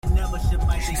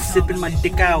She's sipping my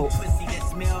dick out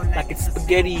like it's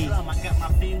spaghetti.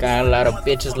 Got a lot of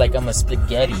bitches like I'm a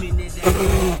spaghetti.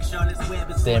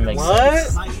 Didn't make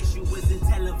sense.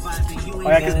 Oh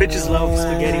yeah, cause bitches love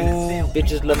spaghetti.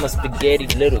 Bitches love my spaghetti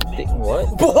little dick. What?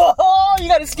 Oh, you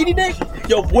got a skinny dick?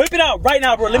 Yo, whip it out right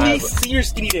now, bro. Let me see your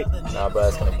skinny dick. Nah, bro,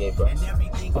 that's kind of gay, bro.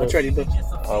 Oh, it's ready, bro.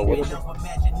 Oh, wait.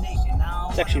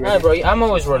 It's actually ready. Alright, bro, I'm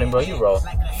always rolling, bro. You roll.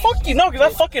 Fuck you, no, cause I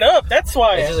fuck it up. That's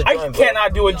why I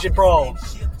cannot do it, bro.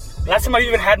 Last time I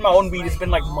even had my own weed, it's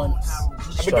been like months.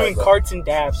 I've been doing carts and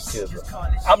dabs.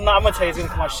 I'm gonna tell you it's gonna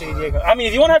come out shitty, Diego. I mean,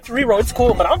 if you want to have to re-roll, it's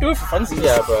cool, but I'll do it for funsies.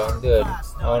 Yeah, bro, I'm good.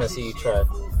 I want to see you try.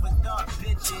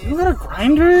 You got a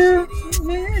grinder?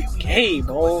 Man, gay,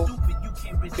 bro.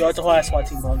 Yo, it's a whole ass SWAT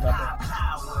team, bro.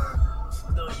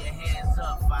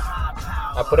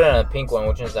 I put it on a pink one.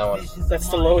 Which one's that one? That's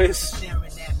the lowest.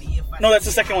 No, that's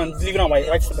the second one. Leave it on white.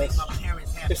 White's the best.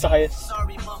 It's the highest.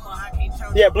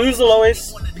 Yeah, blue's the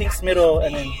lowest, pink's middle,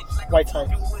 and then white's high.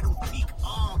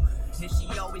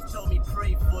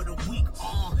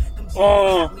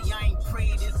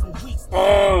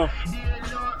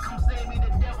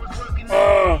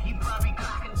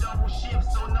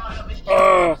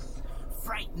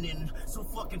 Frightening, so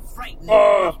fucking frightening.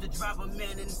 To drive a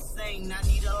man insane, I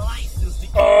need a license.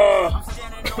 I'm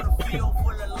standing on the field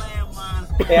full of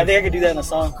landmines. Yeah, I think I could do that in a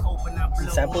song.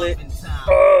 Sample it.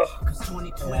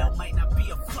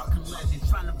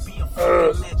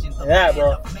 Yeah,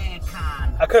 bro.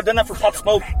 I could have done that for Pop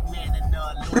Smoke.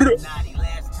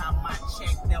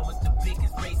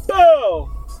 Oh.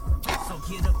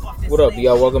 What up,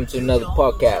 y'all? Welcome to another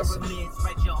podcast.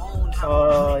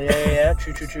 Oh, yeah.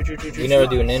 True. You never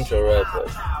do an intro, right?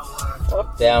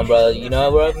 But damn, brother. You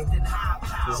know what, bro?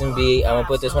 This is gonna be. I'm gonna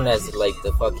put this one as like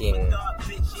the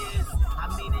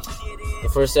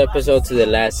first episode to the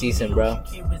last season, bro.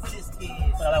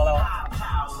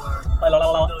 What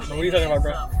are you talking about,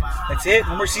 bro? That's it?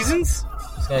 No more seasons?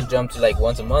 It's gonna jump to like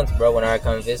once a month, bro. When I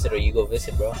come visit or you go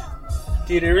visit, bro.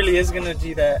 Dude, it really is gonna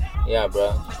do that. Yeah,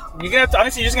 bro. You're gonna have to,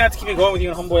 honestly, you're just gonna have to keep it going with you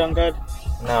and Homeboy on God.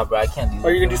 Nah, bro, I can't do that. Or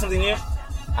you're gonna do something new?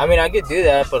 I mean, I could do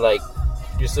that, but like,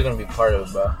 you're still gonna be part of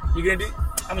it, bro. You're gonna do?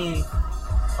 I mean,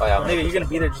 oh yeah, nigga, you're gonna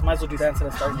be there. Just might as well do that instead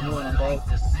of starting a new one on God.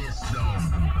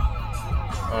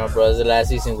 Bro, it's the last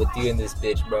season with you in this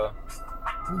bitch, bro.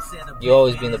 You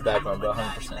always be in the background, bro,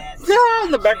 100%. Yeah,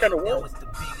 in the background of what?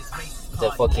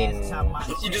 The fucking.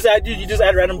 You just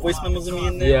add random voice memos of me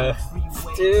in there. Yeah.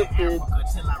 Stupid.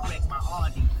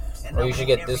 Or you should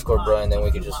get Discord, bro, and then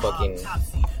we could just fucking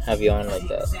have you on like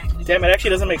that. Damn, it actually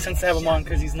doesn't make sense to have him on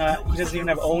because he doesn't even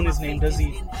have own his name, does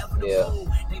he? Yeah.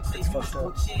 It's fucked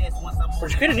up. Or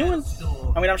just create a new one.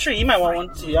 I mean, I'm sure you might want one,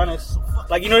 to be honest.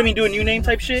 Like, you know what I mean? Do a new name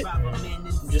type shit.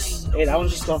 Hey, that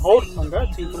one's just gonna hold on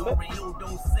God till you come back.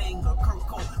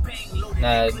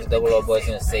 Nah, Double O Boy's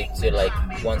gonna stay to like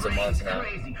once a month now.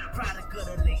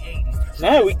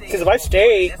 No, because if I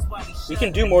stay, we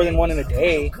can do more than one in a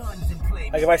day.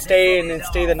 Like if I stay and then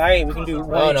stay the night, we can do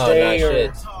one each day.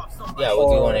 Shit. Yeah, we'll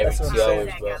do one every 2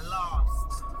 hours, bro.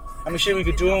 I mean, shit, we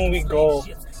could do it when we go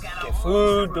get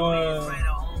food,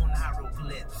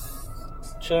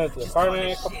 chilling at the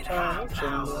apartment a couple times.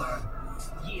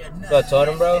 So I told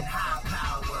him, bro.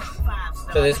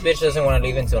 So this bitch doesn't want to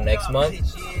leave until next month.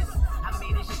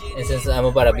 And since I'm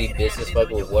about to be busy as fuck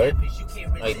with work,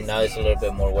 like now it's a little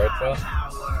bit more work, bro.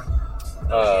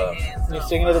 You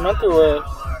staying another month or what?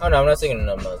 Oh no, I'm not staying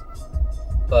another month.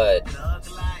 But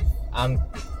I'm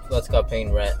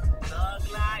paying rent.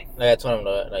 Like I told him,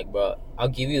 like, bro, I'll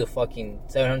give you the fucking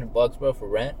 $700, bro, for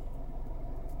rent.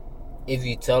 If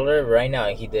you tell her right now,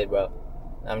 and he did, bro.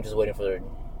 I'm just waiting for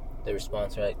the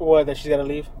response, right? What, that she's gotta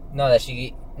leave?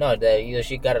 That either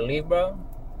she gotta leave, bro.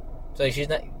 So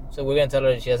so we're gonna tell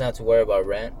her that she doesn't have to worry about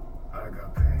rent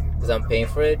because I'm paying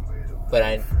for it, but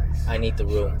I need the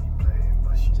room.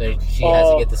 So she has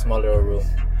to get the smaller room.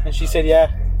 And she said,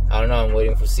 yeah. I don't know. I'm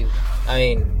waiting for I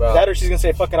mean, bro. That or she's gonna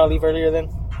say, fuck it, I'll leave earlier then.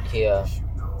 Yeah.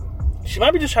 She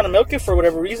might be just trying to milk it for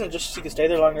whatever reason, just so she can stay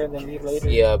there longer and then leave later.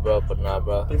 Yeah, bro, but nah,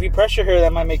 bro. But if you pressure her,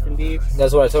 that might make her leave.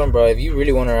 That's what I told him, bro. If you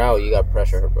really want her out, you gotta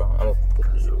pressure her, bro. I'm gonna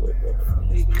put this away, bro.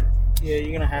 Yeah,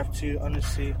 you're gonna have to,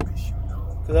 honestly.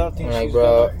 Because I don't think she's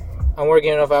bro, I'm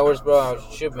working enough hours, bro. I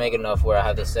should make enough where I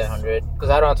have the 700. Because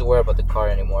I don't have to worry about the car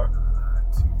anymore.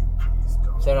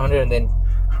 700, and then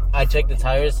I check the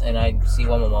tires, and I see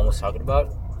what my mom was talking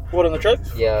about. What, on the truck?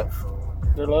 Yeah.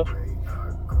 They're low?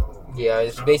 Yeah,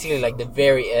 it's basically like the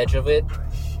very edge of it.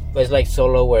 But it's like so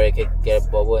low where it could get a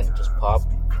bubble and just pop.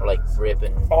 Or like rip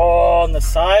and... Oh, on the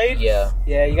side? Yeah.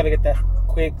 Yeah, you gotta get that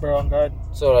quick, bro, on God.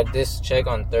 So like this check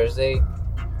on Thursday,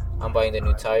 I'm buying the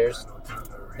new tires.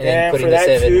 And then putting the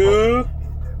 7...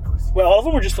 Well, all of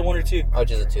them or just the one or two? Oh,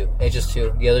 just the two. It's just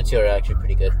two. The other two are actually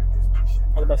pretty good.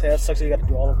 I was about to say, that sucks that you gotta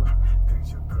do all of them.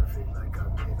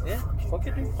 Yeah, fuck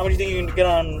it, dude. How much do you think you can get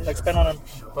on, like, spend on them?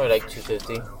 Probably like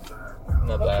 $250.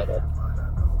 Not bad.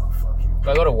 If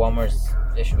I go to Walmart,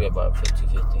 it should be about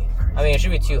 $250. I mean, it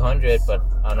should be $200, but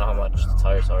I don't know how much the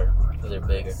tires are because they're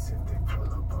bigger.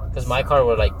 Because my car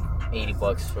were like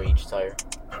 $80 for each tire.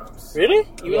 Really?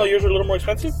 Even though yours are a little more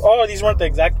expensive? Oh, these weren't the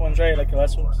exact ones, right? Like the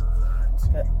last ones.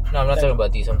 No, I'm not talking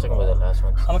about these. I'm talking about the last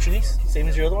ones. How much are these? Same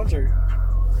as your other ones, or?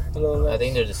 I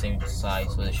think they're the same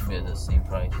size, so they should be at the same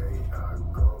price.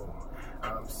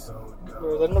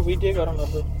 Bro, is that enough weed, Diego? I don't know,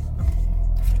 bro.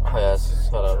 Oh yeah, it's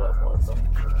a lot more, bro.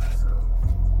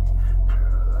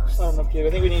 It's not enough, Diego.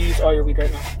 I think we need to use all your weed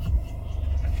right now.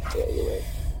 Yeah, you're right.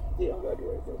 Yeah, I'm glad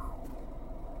you're right, bro.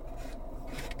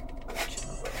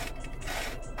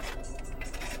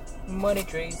 Money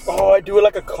trees. Oh, I do it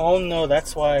like a cone, though.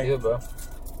 That's why. Do it, bro.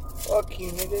 Fuck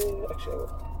you, nigga. Actually, I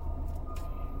will.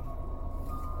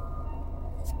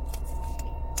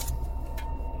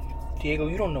 Diego,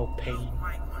 you don't know pain.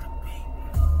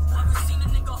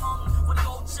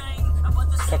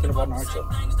 Talking about Naruto.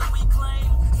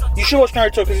 You should watch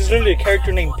Naruto because he's literally a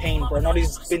character named Pain, bro. Now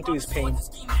he's been through his pain.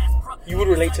 You would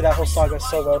relate to that whole saga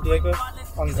so well, Diego.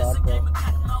 On God, bro.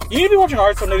 You need to be watching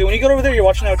Naruto, nigga. When you go over there, you're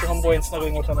watching that with your homeboy and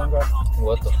snuggling with him, on God.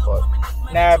 What the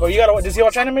fuck? Nah, bro. You gotta. Does he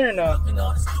watch anime or no?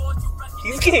 No.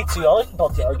 He's gay too. I'll let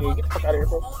about the argument. Get the fuck out of here,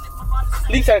 bro.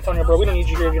 Leave San Antonio, bro. We don't need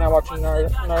you here if you're not watching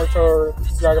Naruto or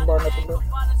Dragon Ball or nothing, bro.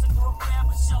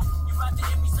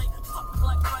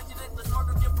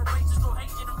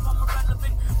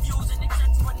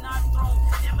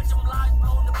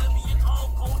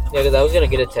 Yeah, because I was gonna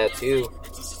get a tattoo.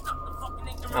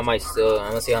 I might still. I'm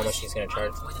gonna see how much he's gonna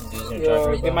charge.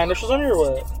 Get my initials on you or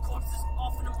what? It's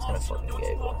kind of fucking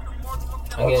gay, bro.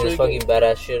 I'm getting this fucking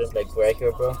badass shit like right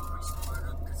here, bro.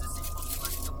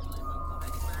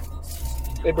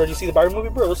 Hey, bro, did you see the Barbie movie,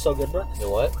 bro? It was so good, bro. The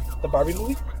what? The Barbie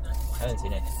movie? I haven't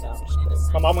seen it. No, I'm just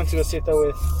kidding. My mom went to go see it, though,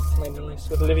 with my niece,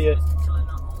 with Olivia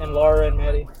and Laura and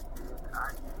Maddie.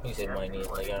 You said my niece,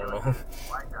 like, I don't know.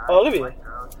 Oh, Olivia.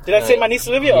 Did I say my niece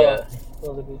Olivia? Yeah. Oh,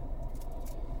 Olivia.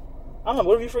 I don't know,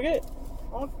 what if you forget?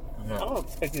 I don't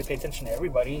expect you to pay attention to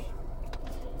everybody.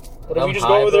 What if you just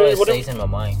go over there? What if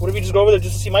you just go over there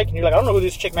just to see Mike and you're like, I don't know who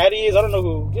this chick Maddie is. I don't know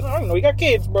who. I don't know. You got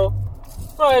kids, bro.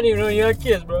 Bro, I didn't even know you had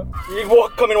kids, bro. You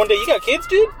come in one day. You got kids,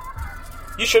 dude.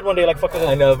 You should one day like fuck with them.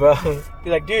 I know, bro. Be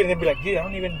like, dude, and then be like, dude, I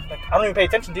don't even pay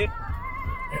attention, dude.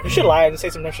 You should lie and say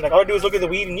some dumb shit like, all I do is look at the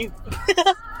weed and you.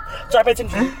 So I pay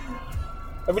attention.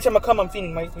 Every time I come, I'm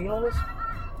feeding, Mike. You know this?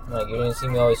 Like, you didn't see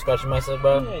me always scratching myself,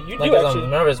 bro? Yeah, you like, do actually. I'm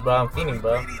nervous, bro. I'm feeding,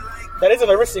 bro. That is a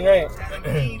nervous thing, right?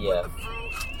 Yeah.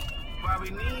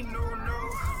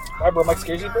 Why, bro? Mike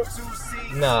scares you, bro?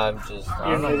 Nah, I'm just...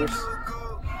 You're nervous.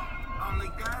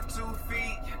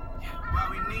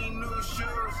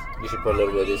 You should put a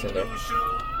little bit of this in there.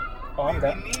 Oh, I'm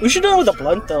down. We should do it with the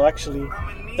blunt, though, actually.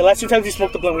 The last 2 times we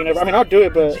smoked the blunt, we never... I mean, I'll do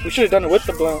it, but we should have done it with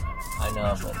the blunt. I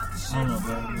know, but... I don't know,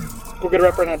 bro. Go get a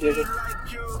wrap right now, Diego. I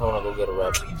want to go get a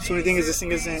wrap. So the thing is, this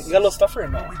thing isn't... You got a little stuffer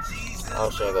in there.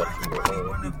 I'll show you that.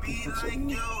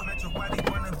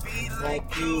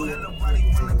 Like you...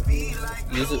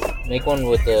 Use it. Make one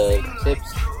with the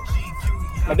tips.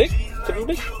 My dick? Tip of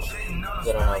dick? I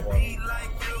don't have one.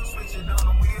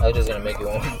 I was just gonna make you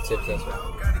one with tips, that's why.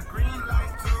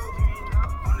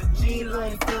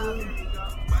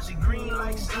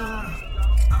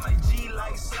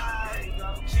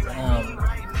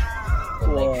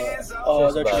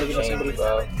 Oh, they're trying to get somebody,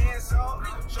 bro.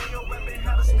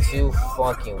 In 2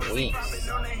 fucking weeks.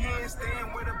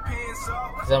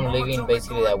 Cause I'm leaving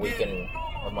basically that weekend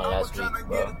of my last week,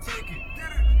 bro.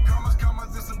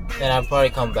 Then I'll probably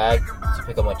come back to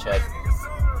pick up my check.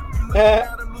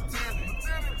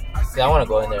 See, I want to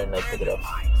go in there and like pick it up.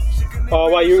 Oh,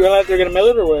 why? They're gonna mail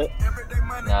it or what?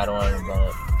 Nah, I don't want to mail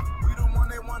it.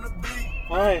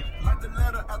 Why?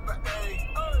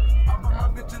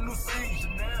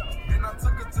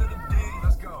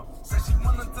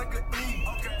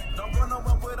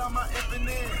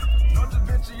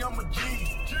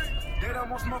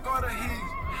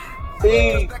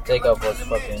 Hey. Take off was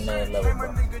fucking another level, bro.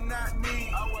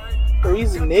 Bro,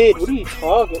 he's mid. What are you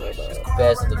talking about?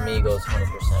 Best of the Migos,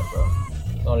 100%, bro.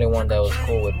 The only one that was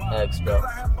cool with X, bro.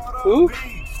 Who?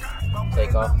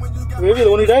 Take off. Really? The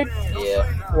one who died? Yeah.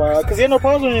 Wow, because he had no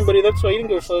problems with anybody. That's why he didn't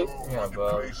give a fuck. Yeah,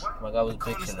 bro. My guy was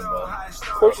bitching, bro. Of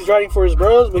course, he's riding for his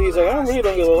bros, but he's like, I don't give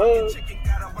a fuck.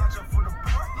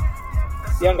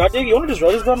 Yeah, God, you want to just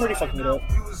roll this, bro? I'm already fucking it up.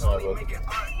 Alright, bro.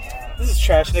 This is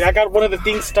trash. Like, I got one of the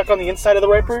things stuck on the inside of the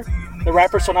wrapper. The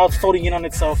wrapper, so now it's folding in on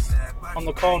itself. on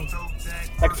the cone.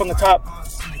 Like from the top.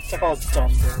 It's like all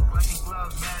dumb, bro.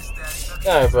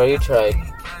 Alright, bro, you tried.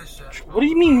 What do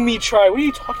you mean me try? What are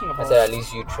you talking about? I said at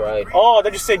least you tried. Oh,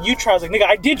 they just said you tried. I was like, nigga,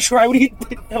 I did try. What do you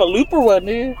have a loop or what,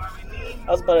 nigga?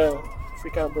 I was about to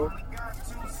freak out, bro.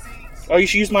 Oh, you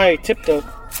should use my tip though.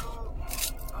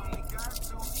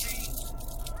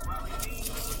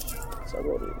 So I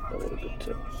wrote a good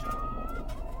tip.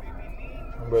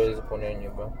 I'm really disappointed in you,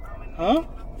 bro. Huh?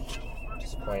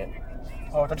 Disappointed.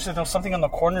 Oh, I thought you said there was something on the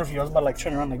corner of you. I was about to like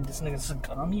turn around like this nigga's a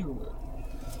gun on me or what?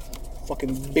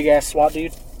 Fucking big ass SWAT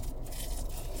dude.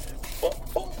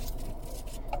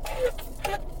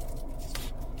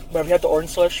 But have you had the orange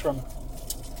slush from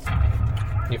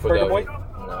You forgot Boy?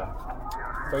 No.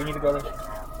 Bro, you need to go there.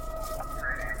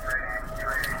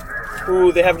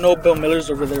 Ooh, they have no Bill Millers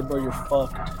over there, bro. You're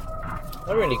fucked. I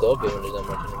don't really go Bill Millers that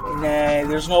much anymore. Nah,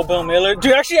 there's no Bill Miller.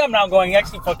 Dude, actually, I'm not going.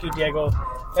 Actually, fuck you, Diego.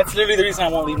 That's literally the reason I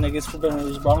won't leave niggas for Bill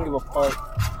Millers, bro. I don't give a fuck.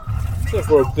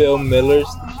 For Bill Millers?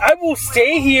 I will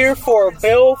stay here for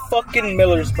Bill fucking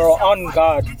Millers, bro. On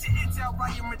God.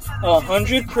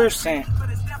 100%.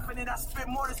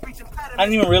 I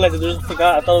didn't even realize that there's a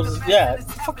forgot. I thought it was, yeah.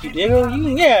 Fuck you, Diego.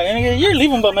 You're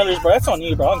leaving Bill Millers, bro. That's on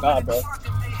you, bro. On God, bro.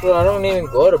 Bro, I don't even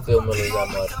go to Bill Millers that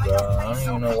much, bro. I don't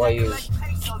even know why you...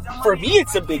 For me,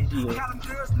 it's a big deal.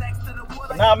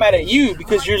 But now I'm mad at you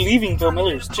because you're leaving Bill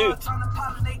Millers, too.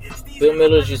 Bill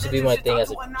Millers used to be my thing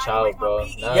as a child, bro.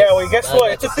 Yeah, well, guess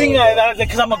what? It's a thing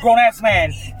because I'm a grown-ass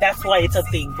man. That's why it's a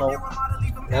thing, bro.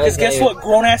 Because guess what?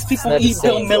 Grown-ass people eat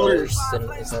Bill Millers.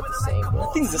 It's not the same, bro.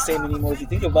 Nothing's the same anymore if you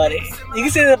think about it. You can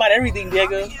say that about everything,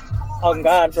 Diego. On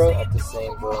God, bro. It's not the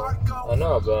same, bro. I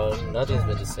know, bro. Nothing's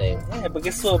been the same. Yeah, but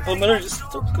guess what? Bill Miller just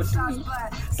still good to me.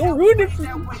 Don't ruin it for me.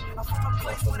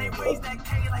 Not for me, bro.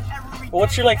 But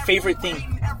what's your, like, favorite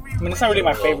thing? I mean, it's not really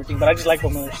my favorite thing, but I just like Bill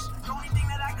Millers.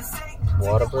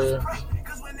 Whataburger?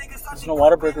 There's no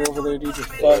Whataburger over there, dude.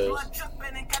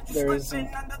 There isn't.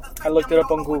 I looked it up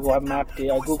on Google. I mapped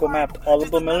it. I Google mapped all the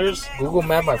Bill Millers. Google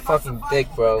map my fucking dick,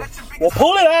 bro. Well,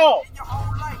 pull it out!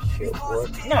 Shit,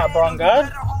 what? Nah, bro, on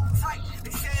God.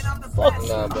 Fuck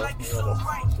Nah, bro.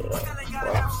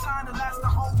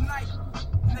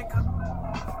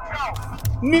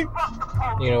 You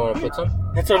don't want to put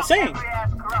some? That's what I'm saying.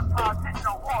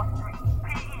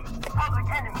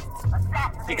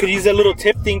 You could use that little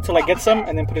tip thing to like get some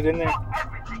and then put it in there.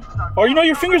 Or you know,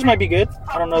 your fingers might be good.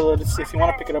 I don't know if you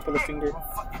want to pick it up with a finger.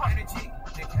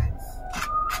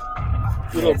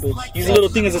 You little bitch. Use a little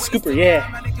thing as a scooper. Yeah.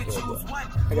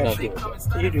 I got you.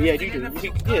 You do. Yeah, you do.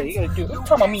 Yeah, you gotta do. What you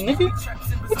talking about me, nigga?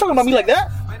 You talking about me like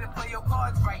that?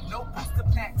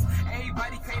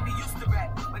 Everybody claim they used to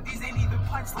rap, but these ain't even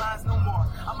punchlines no more.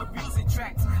 I'm abusing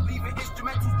tracks, leaving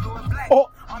instrumentals blue and black. Oh.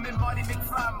 I'm in Marty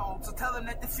McFly mode, so tell them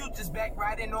that the future's back.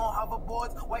 Riding on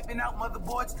hoverboards, wiping out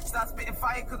motherboards. Stop spitting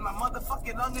fire cause my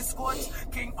motherfucking lung is scorched.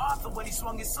 King Arthur when he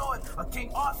swung his sword, or King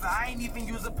Arthur, I ain't even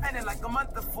use a pen in like a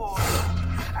month before.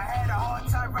 I had a hard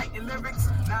time writing lyrics,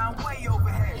 now I'm way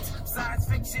overhead. Science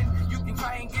fiction, you can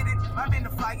try and get it. My men the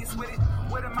flyers with it,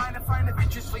 with a mind to find of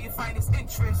interest for your finest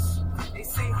interest. They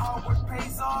say hard work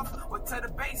pays off, but to the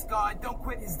base guard, don't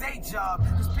quit his day job.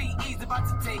 Cause PE's about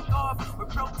to take off with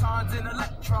protons and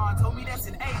electrons. Homie, that's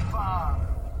an A-bomb.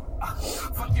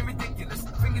 Fucking ridiculous.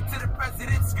 Bring it to the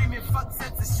president, screaming fuck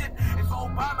censorship. If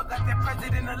Obama got that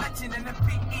president election and the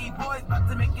PE boys about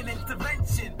to make an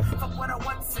intervention. Fuck what I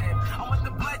once said, I want the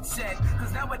bloodshed.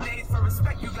 Cause nowadays for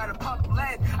respect you gotta pump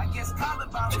lead. I guess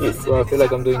Columbine. Shit, bro, I feel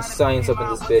like I'm doing science up in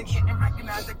this bitch.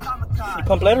 You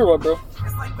pump lead or what, bro?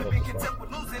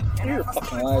 You're a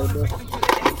fucking liar, bro.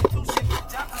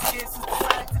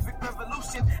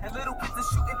 And little kids are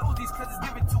shooting Uzis cause it's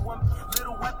given to them.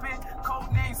 Little weapon,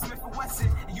 code name Smith & Wesson.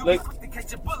 And you quick to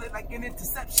catch a bullet like an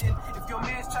interception. If your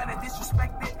man's trying to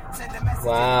disrespect it, send a message.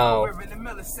 Wow. In a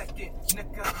millisecond,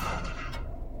 nigga.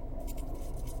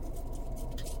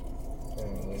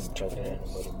 Chuck it in a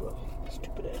little, bro.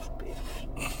 Stupid ass bitch.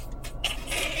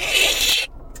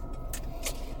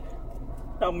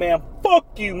 Oh man,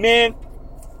 fuck you, man.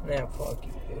 Man, fuck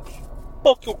you, bitch.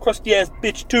 Fuck your crusty ass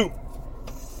bitch too.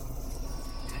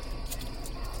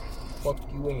 Fuck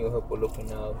you and your hippo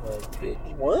looking out, bitch.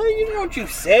 What? You know what you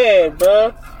said,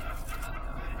 bro.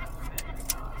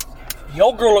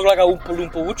 Your girl look like a Oompa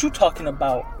Loompa. What you talking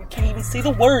about? You can't even say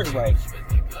the word right.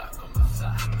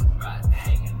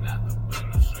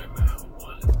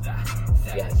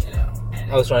 Yeah,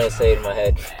 I was trying to say it in my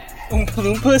head. Oompa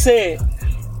Loompa, say it.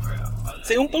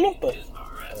 Say Oompa Loompa.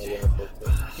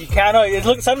 You kind of, it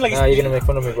sounded like... Nah, you're gonna make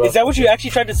fun of me, bro. Is that what you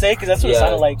actually tried to say? Because that's what it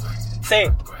sounded like. Say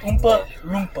it. Oompa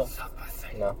Loompa.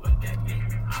 No.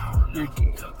 You're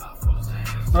gay.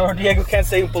 No, Diego can't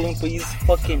say Oompa Loompa. He's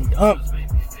fucking dumb.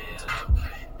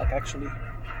 Like, actually.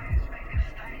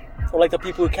 Or like the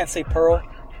people who can't say pearl.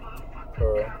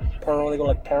 Pearl. They go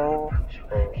like pearl.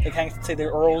 They can't say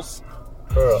their earls.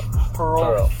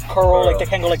 Curl. Like they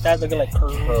can't go like that. They go like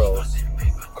curl.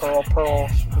 Pearl.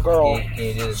 Girl. Can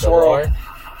you do the swirl.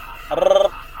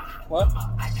 What?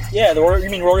 Yeah, you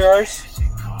mean roll your R's?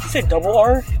 You say double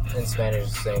R? In Spanish,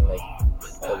 it's saying like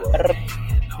double R.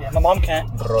 Yeah, my mom can't.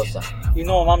 Rosa. You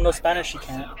know my mom knows Spanish, she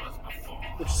can't.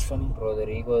 Which is funny.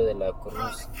 Rodrigo de la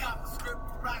Cruz.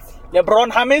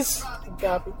 LeBron James?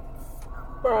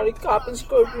 Probably copping,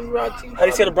 scorpion, rocking. How do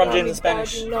you say LeBron James in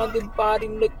Spanish?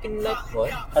 What?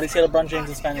 How do you say LeBron James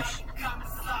in Spanish?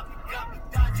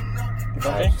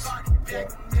 LeBron James? Yeah.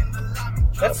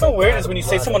 That's so weird is when you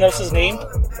say someone else's name,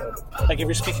 like if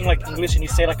you're speaking like English and you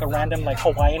say like a random like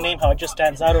Hawaiian name, how it just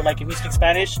stands out, or like if you speak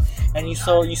Spanish and you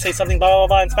say something blah blah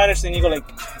blah in Spanish, then you go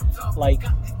like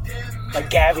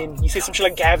Gavin. You say some shit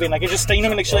like Gavin, like it just like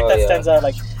shit like that stands out.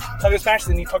 Like talking Spanish,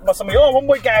 then you talk about somebody, one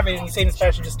boy Gavin, and you say it in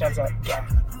Spanish, it just stands out,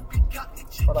 Gavin.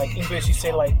 Or like English, you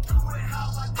say like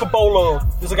Cabolo.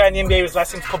 There's a guy in the NBA, his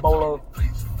last name's Cabolo.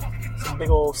 Some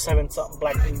big old 7-something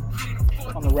black dude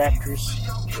on the Raptors.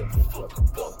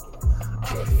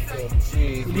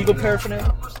 Illegal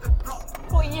paraphernalia?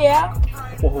 Oh yeah.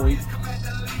 What?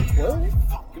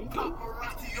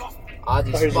 All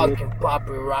these fucking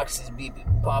paparazzi's be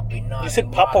popping on. You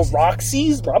said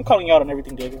paparazzi's? Bro, I'm calling you out on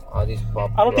everything, David. All these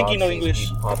paparazzi's. I don't think you know English.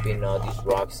 Be popping all these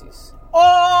Roxys.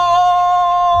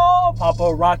 Oh,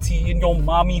 paparazzi and your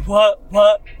mommy. What?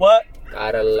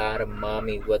 Got a lot of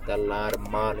mommy with a lot of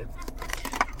money.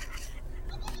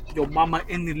 Your mama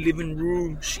in the living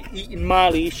room. She eating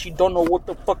Molly. She don't know what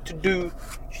the fuck to do.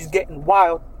 She's getting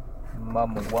wild.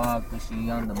 Mama wild cause she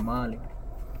on the molly.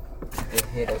 They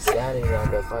hit a Saturday on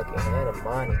the fucking head of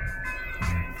money.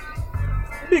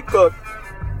 Big good.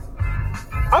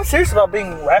 I'm serious about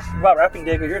rapping,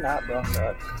 Diego. You're not, bro. I'm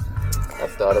not. I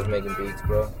thought of making beats,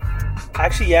 bro.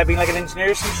 Actually, yeah, being like an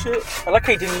engineer or some shit. I like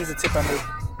how you didn't use a tip under.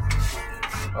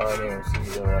 Oh, I didn't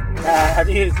see you right here. Nah, I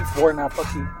did it before now.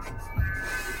 Fuck you.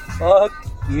 Fuck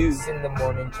you. It's in the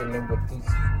morning chilling with these.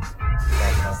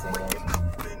 That's nothing, man.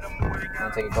 I'm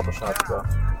gonna take a couple shots, bro.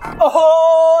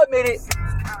 Oh, I made it.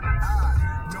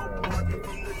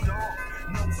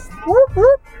 Whoop,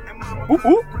 whoop. Whoop,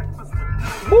 whoop.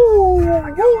 Woo,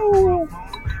 woo.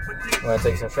 Wanna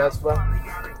take some shots, bro?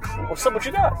 What's up? What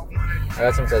you got? I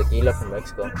got some tequila from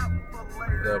Mexico. You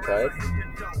wanna try it?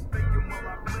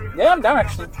 Yeah, I'm down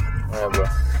actually. Alright, bro.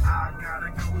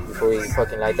 Before we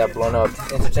fucking light that blown up,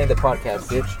 entertain the podcast,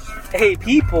 bitch. Hey,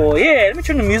 people, yeah, let me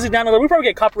turn the music down a little. We probably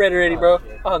get copyrighted already, bro.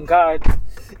 Oh, God.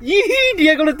 Yee,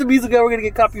 Diego, let the music go. We're gonna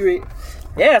get copyrighted.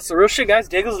 Yeah, so real shit, guys.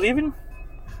 Diego's leaving.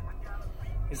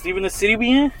 He's leaving the city we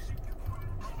in.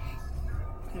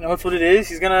 You know, that's what it is.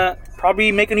 He's gonna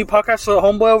probably make a new podcast for the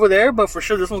homeboy over there, but for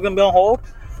sure this one's gonna be on hold.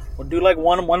 We'll do like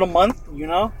one a month, you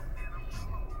know?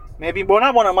 Maybe, well,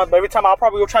 not one a month, but every time I'll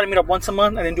probably go try to meet up once a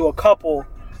month and then do a couple.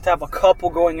 To have a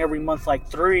couple going every month, like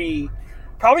 3.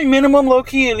 Probably minimum,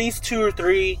 low-key, at least 2 or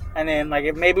 3. And then, like,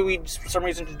 if maybe we, for some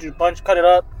reason, to do a bunch, cut it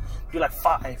up, do like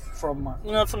 5 for a month.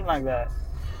 You know, something like that.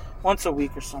 Once a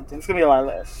week or something. It's gonna be a lot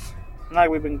less. Not like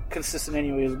we've been consistent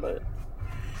anyways, but,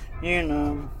 you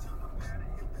know.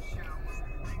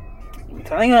 I'm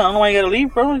telling you, I don't know why you gotta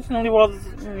leave, bro. You're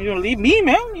gonna leave me,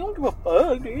 man. You don't give a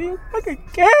fuck, dude. I can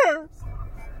care.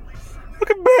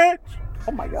 Look at bitch.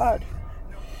 Oh my god.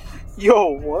 Yo,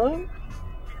 what?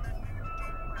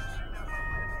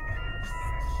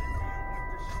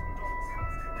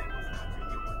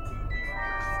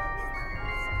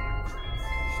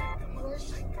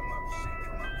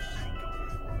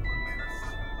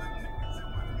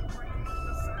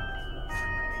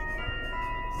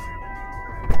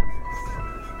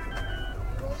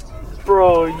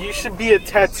 Bro, you should be a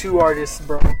tattoo artist,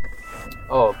 bro.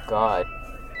 Oh, God.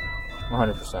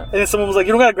 100%. And then someone was like,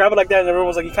 you don't gotta grab it like that. And everyone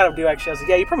was like, you kind of do actually. I was like,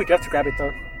 yeah, you probably do have to grab it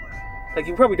though. Like,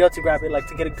 you probably do have to grab it, like,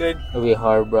 to get a good. It'll be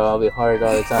hard, bro. I'll be hard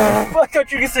all the time. I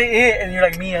thought you could say it, and you're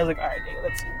like me. I was like, alright, nigga,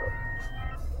 let's see,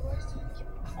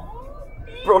 bro.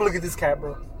 Bro, look at this cat,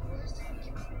 bro.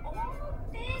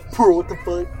 Bro, what the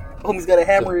fuck? Homie's got a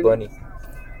hammer in it. Bunny.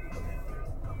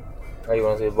 Oh, you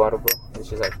want to see a bottle, bro? It's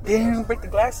just like. Damn, break the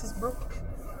glasses, bro.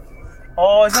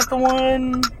 Oh, is that the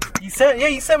one? You sent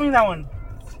me that one.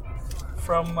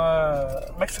 From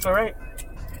Mexico, right?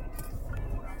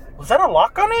 Was that a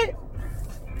lock on it?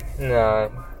 Nah,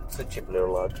 it's a cheap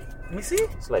little lock. Let me see.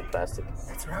 It's like plastic.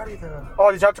 That's rowdy though.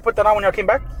 Oh, did you have to put that on when y'all came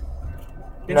back?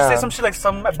 Did you say some shit like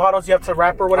some bottles you have to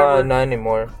wrap or whatever? Not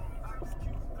anymore.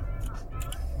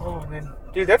 Oh man,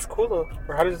 dude, that's cool though.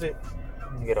 Or how does it?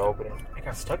 You gotta open it. I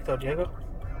got stuck though, Diego.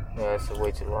 Yeah, it's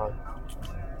way too long.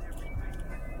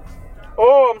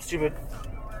 Oh, I'm stupid.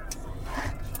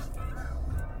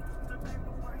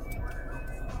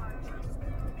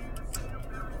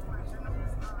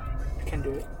 I can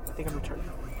do it. I think I'm returning.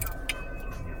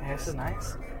 Yeah, this is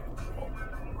nice.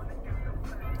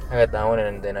 I got that one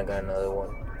and then I got another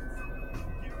one.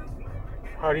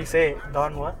 How do you say it?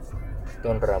 Don what?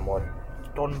 Don Ramon.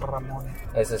 Don Ramon.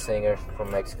 That's a singer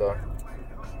from Mexico.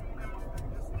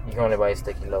 You can only buy his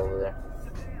tequila over there.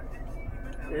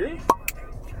 Really?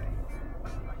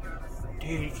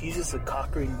 Dude, he uses a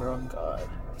cock ring, bro. Oh, God.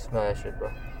 Smell that shit,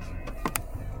 bro.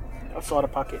 That's out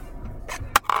of pocket.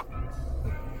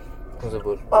 Who's a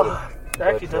boot? Oh, that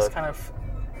actually does kind of.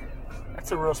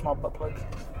 That's a real small butt plug.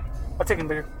 I'll take him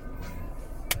bigger.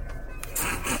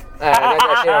 I got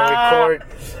that shit on record.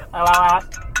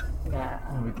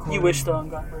 Nah. You wish though, I'm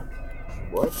gone, bro.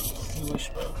 What? You wish,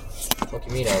 bro. What do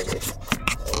you mean I wish? I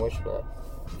don't wish for that.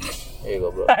 Here you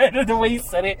go, bro. I know the way you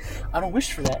said it. I don't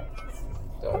wish for that.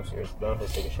 No, I'm serious, bro.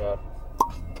 Let's take a shot.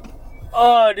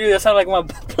 Oh, dude, that sounded like my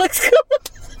butt plugs.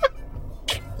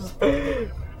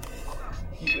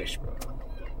 You wish, bro.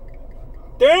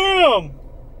 Damn!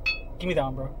 Give me that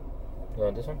one, bro. You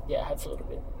want this one? Yeah, half a little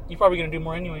bit. You're probably gonna do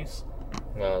more anyways.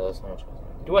 No, that's not much.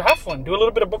 Do a half one. Do a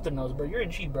little bit above the nose, bro. You're a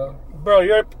G, bro. Bro,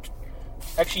 you're...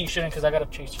 Actually, you shouldn't, because I gotta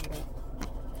chase you.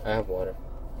 I have water.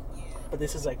 But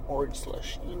this is like orange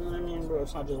slush. You know what I mean, bro?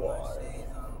 It's not just water.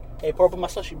 Hey, pour up my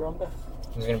slushy, bro. I'm back.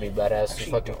 It's gonna be badass.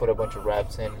 You fucking put a bunch of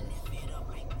wraps in.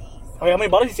 Oh, yeah, how many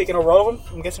bottles you taking? A roll of them?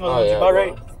 I'm guessing those ones you bought,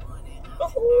 right?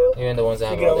 Even the ones that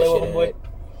have all that shit in boy. it.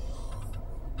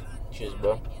 Cheers,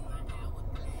 bro.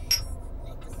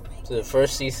 So the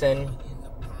first season...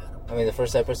 the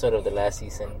first episode of the last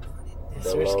season.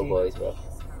 The Low Boys, bro.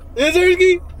 Is it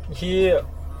risky? Yeah.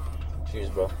 Cheers,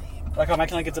 bro. Like I'm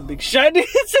acting like it's a big shot.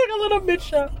 It's like a little bit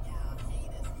shot.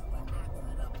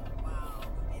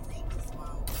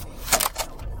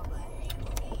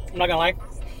 I'm not gonna lie.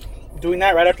 Doing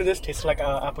that right after this tastes like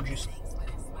apple juice.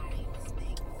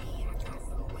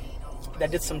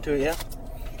 That did some to it, yeah?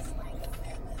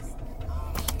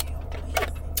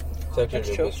 It's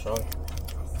actually really strong.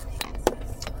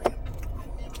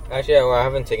 Actually, I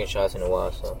haven't taken shots in a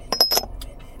while, so...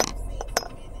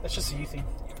 That's just a you thing.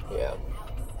 Yeah.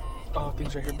 Oh,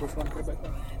 things right here, bro. Put it back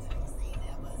down.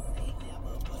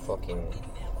 Fucking...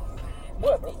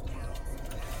 What, bro?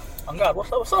 On God,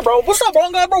 what's up? What's up, bro? What's up, bro?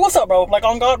 On God, bro? What's up, bro? Like,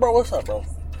 on God, bro? What's up, bro?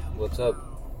 What's up?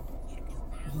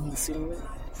 You see me?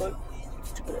 Fuck.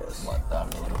 Stupid ass.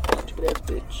 Stupid ass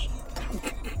bitch.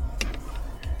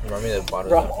 Remind me of the bottle.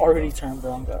 Bro, I'm already turned,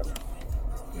 bro. On God.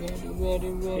 There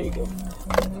you go.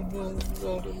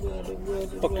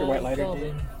 Fuck your white lighter,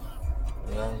 dude.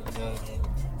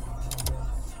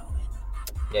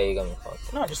 Yeah, you got me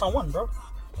fucked. No, just on one, bro.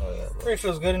 Oh, yeah, bro. It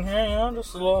feels good in here, you know?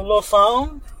 Just a little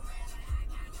sound.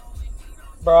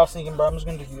 Bro, I was thinking, bro, I'm just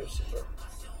gonna do UFC, bro.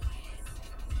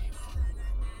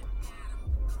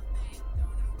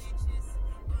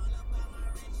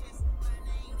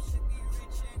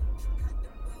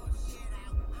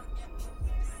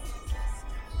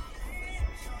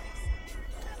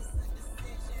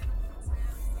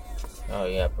 Oh,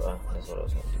 yeah, bro. That's what I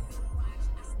was gonna do.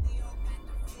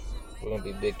 We're gonna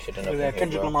be big shitting up in here,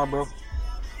 Kendrick bro. Lamar, bro.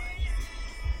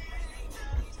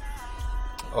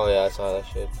 Oh, yeah, I saw that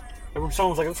shit. Someone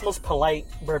was like, "It's the most polite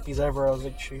burpees ever." I was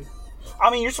like, "Shoot." I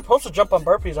mean, you're supposed to jump on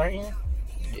burpees, aren't you?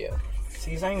 Yeah.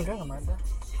 See, he's not even doing them right, bro.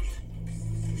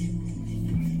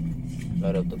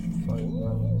 Right up the fucking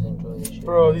line. Enjoy this shit.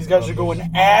 Bro, these guys are going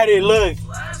at it. Look.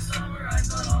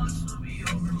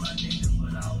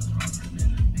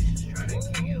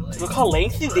 Look how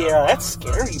lengthy they are. That's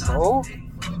scary, bro.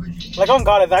 Like, oh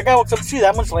God, if that guy walks up to you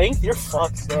that much length, you're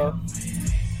fucked, bro.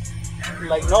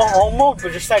 Like, no homo,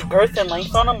 but just that girth and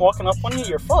length on him walking up on you,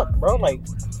 you're fucked, bro. Like,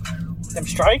 them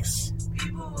strikes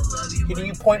hitting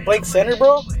you point blank center,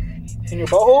 bro, in your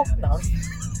butthole. No.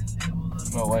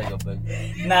 Bro, why you go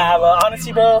big? Nah, but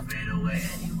honestly, bro,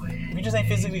 if you just ain't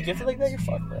physically gifted like that, you're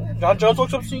fucked, bro. John Jones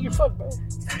walks up to you, you're fucked, bro.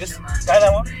 Just try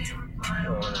that one.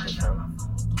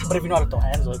 But if you know how to throw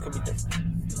hands, though, it could be different.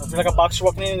 You know, if you're like a boxer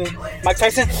walking in and Mike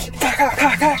Tyson,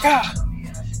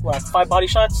 what, 5 body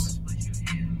shots?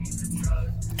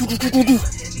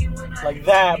 Like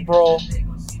that, bro.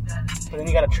 But then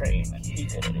you gotta train and be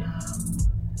good at it.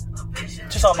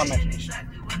 Just off my imagination.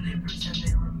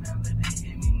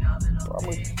 Bro, I'm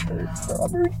really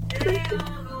hurt.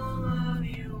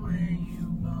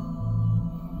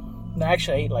 No,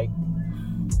 actually, I ate like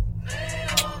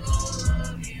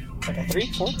a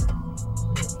 3, 4?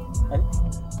 Right?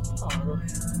 Oh, bro.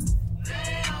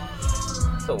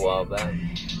 It's a while back.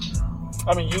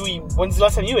 I mean, when's the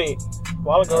last time you ate? A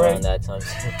while ago, right? Around that time.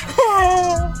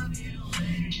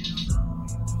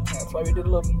 That's why we did a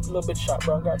little bit shot,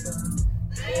 bro. Got this.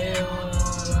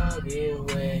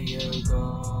 Where you're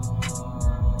gone.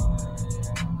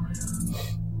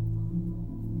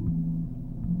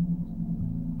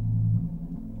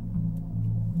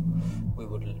 We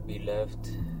would be left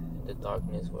in the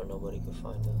darkness where nobody could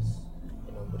find us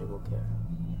and nobody will care.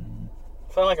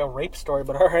 Sound like a rape story,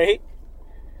 but alright.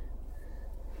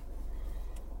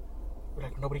 We're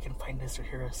like, nobody can find us or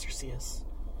hear us or see us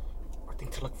or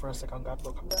think to look for us like on God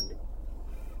will come down.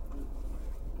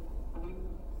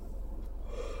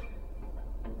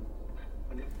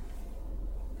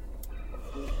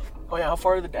 Oh yeah, how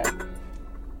far are the dam?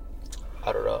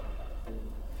 I don't know.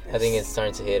 I think it's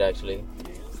starting to hit actually.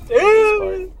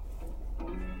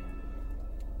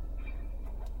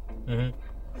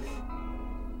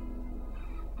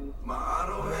 My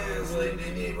idle hands laid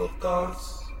in evil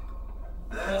thoughts.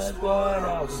 That's what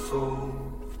I was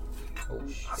told. Oh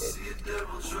shit. I see a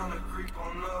devil trying to creep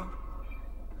on up.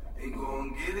 Ain't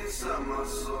gonna get inside my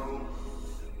soul.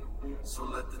 So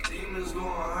let the demons go and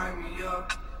hype me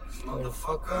up.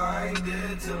 Motherfucker, I ain't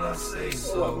dead till I say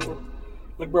so.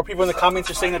 Look, bro, people in the comments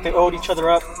are saying that they owed each other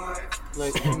up.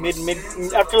 Like, mid.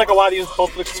 After like a while, these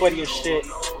both look sweaty as shit.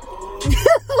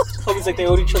 Homies like they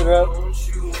owed each other up.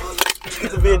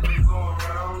 It's a vid.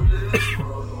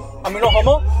 I mean, no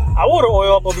homo. I would have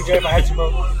oil up OBJ if I had to, bro.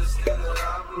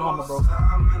 No homo, bro.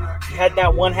 You had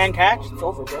that one hand catch, it's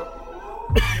over, bro. All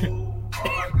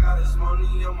I got is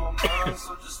money on my mind,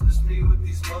 so just miss me with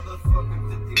these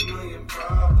motherfucking 50 million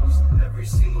problems. Every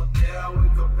single day I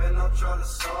wake up and I try to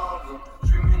solve them.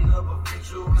 Dreaming of a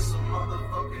future with some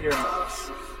motherfucking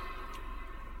options.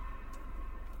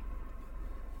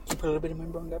 Can you put a little bit of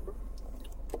member on that, bro?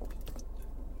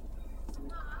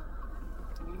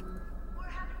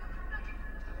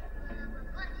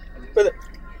 Brother.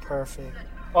 Perfect.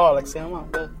 Oh, like say I'm on,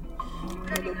 bro.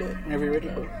 Whenever you're ready,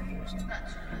 bro.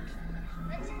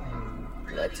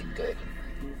 That's good.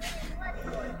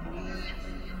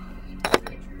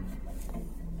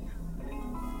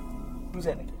 Who's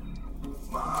that nigga?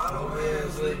 My idle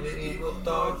hands live in evil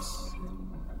thoughts.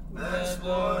 That's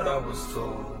what I was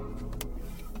told.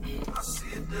 I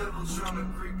see a devil trying to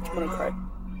creep on. I'm gonna cry.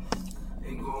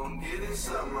 Ain't gonna get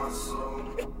inside my soul.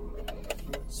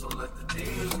 So let the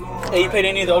demons go. Hey, you played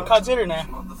any of the old cards yet or nah?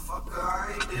 Motherfucker,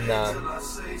 I ain't dead Nah. till I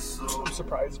say so. I'm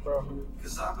surprised, bro.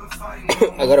 Cause I've been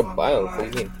fighting. I got a bio. What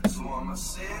do you mean? So I'ma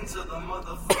send to the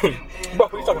motherfucking end. Bro,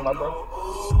 what are you talking about, bro?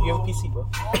 You have a PC, bro.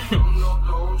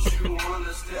 Don't you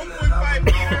understand that I've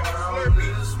been going around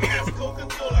this It has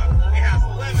Coca-Cola, it has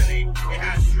lemonade, it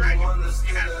has dragon, it has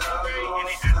strawberry, and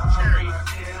it has cherry.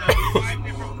 So 5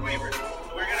 different flavors.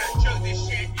 We're gonna chug this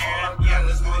shit, and yeah,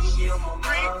 let's do this shit.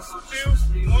 3,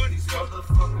 2, 1, go.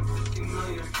 motherfucking 50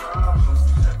 million problems.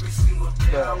 Every single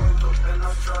day I wake up and I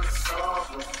try to solve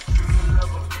them. Dreaming of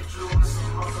a future with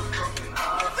some motherfucking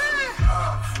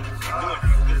options.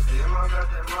 Damn, I got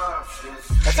them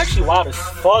options. That's actually wild as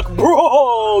fuck,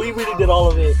 bro. He really did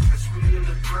all of it.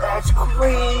 That's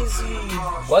crazy.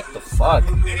 What the fuck?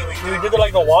 Dude, he did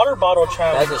like the water bottle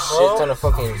challenge. That's a bro. shit ton of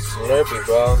fucking Slurpee,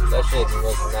 bro. That shit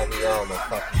must not be on my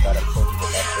fucking god. I'm supposed to get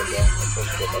that shit, bro. I'm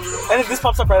supposed to get that shit. And then this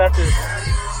pops up right after.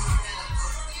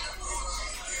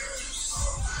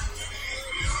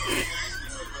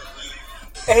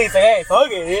 Hey, he's like, hey, fuck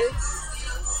it.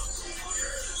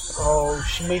 Oh,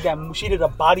 she did a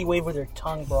body wave with her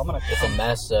tongue, bro. I'm gonna It's a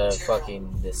master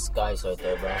fucking disguise right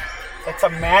there, bro. That's a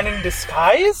man in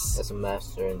disguise? That's a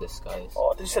master in disguise.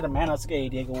 Oh, they said a man. I was like, hey,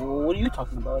 Diego, what are you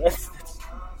talking about? That's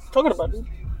talking about, dude.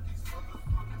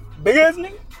 Big ass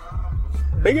nigga?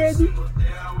 Big ass dude?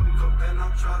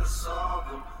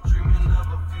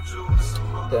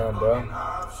 Damn, bro.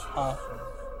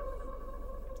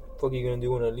 Fuck you gonna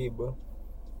do when I leave, bro?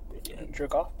 Yeah,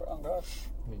 jerk off, bro. Oh, God.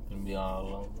 You're gonna be all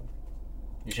alone, bro.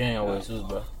 You should hang out with Jesus,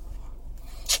 bro.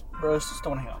 Bro, just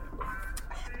don't hang out, bro.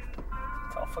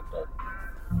 It's all fucked up.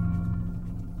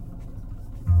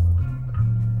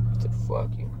 The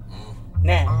fuck you.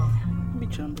 Nah. Be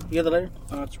chillin', bro. You got the letter?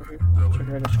 Oh, it's right here. It's right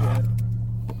here. That's right.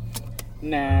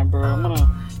 Nah, bro. I'm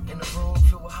gonna. In a room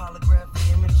filled with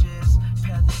holographic images,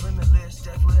 path is limitless,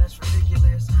 death with that's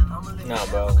ridiculous. Nah,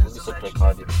 bro. We still play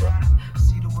cardio, bro.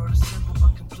 See the world is simple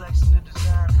but complex in the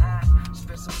design. I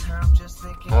spend some time just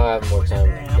thinking. I'll have more time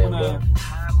with them, bro.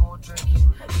 Have more drinking.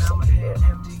 Now my head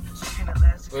empty.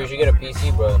 Bro, you should get a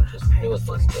PC, bro, and just play with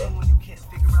this, bro.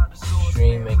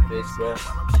 Stream, make vids, bro.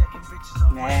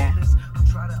 Nah.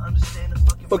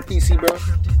 Fuck PC, bro.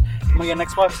 I'm gonna get an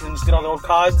Xbox and just get all the old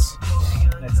CODs.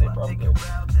 That's it, bro. I'm good.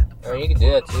 I mean, you can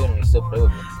do that too and still play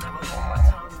with me.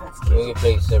 We can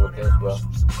play several games, bro.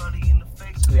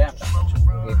 Yeah.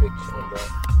 We big chillin', bro.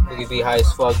 We could be high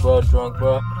as fuck, bro, drunk,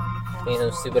 bro. Playing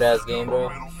some stupid ass game, bro.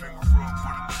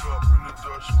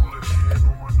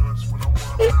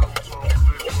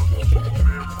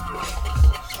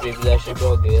 Stream that shit,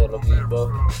 bro. Get hella views,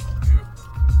 bro.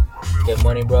 Get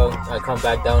money, bro. I come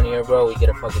back down here, bro. We get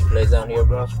a fucking place down here,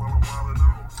 bro.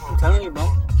 I'm telling you, bro.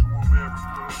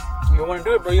 You don't want to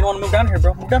do it, bro. You don't want to move down here,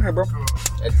 bro. Move down here, bro.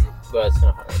 It's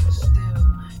not hard, bro.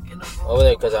 Over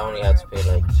there, because I only had to pay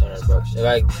like $200. If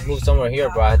I move somewhere here,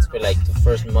 bro, I had to pay like the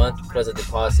first month plus a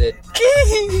deposit.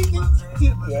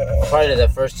 Yeah. Probably the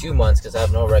first 2 months, because I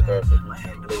have no record of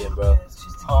living, bro.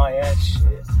 Oh, yeah,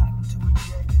 shit.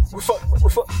 We're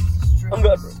fucked. I'm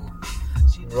good,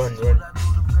 bro. Run.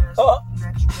 Oh.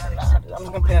 Nah, I'm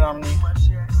just gonna pin it on me.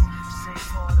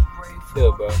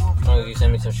 Good, bro. As long as you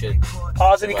send me some shit.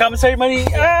 Pause any commissary money.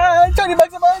 $20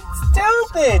 a month.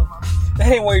 Stupid. That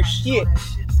ain't worth shit.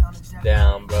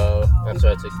 Damn, bro. That's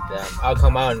why I took it down. I'll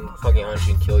come out and fucking hunt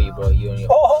you and kill you, bro. You and your...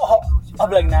 I'll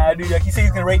be like, nah, dude. Like, he said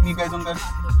he's gonna rape me, you guys don't go.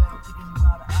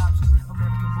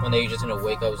 One day you're just gonna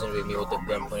wake up, it's gonna be me with the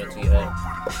gun pointed to your head.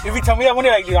 If you tell me that one day,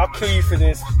 like, dude, I'll kill you for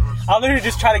this. I'll literally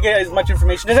just try to get as much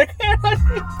information as I can.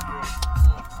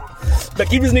 But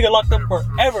keep this nigga locked up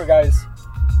forever, guys.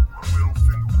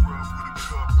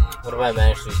 What if I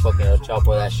manage to fucking El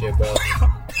Chapo that shit, bro?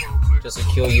 Just to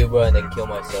kill you, bro, and then kill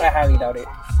myself. I highly doubt it.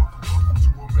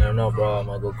 I don't know, bro. I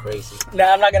might go crazy.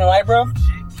 Nah, I'm not gonna lie, bro.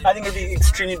 I think it'd be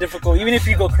extremely difficult, even if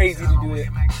you go crazy to do it.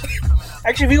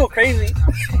 Actually, if you go crazy,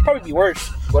 it'd probably be worse.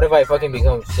 What if I fucking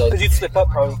become so... Because you'd slip up,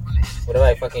 probably. What if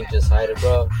I fucking just hide it,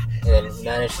 bro? And then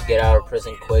manage to get out of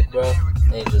prison quick, bro?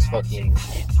 And just fucking...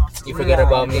 You forget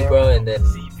about me, bro, and then...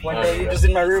 One day, you're just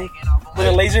in my room with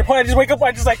a laser point. I just wake up,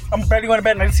 I'm barely going to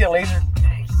bed, and I just see a laser.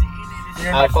 You're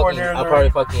in my corner. I'll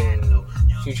probably fucking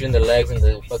shoot you in the legs and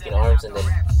the fucking arms, and then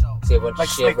say a bunch of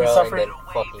shit, bro, and then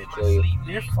fucking kill you.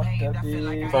 You're fucked up,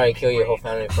 dude. Probably kill your whole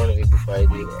family in front of you before I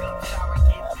do.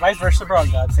 Vice versa, bro. On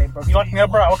God's sake, bro. If you lock me up,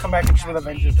 bro, I will come back and shoot with a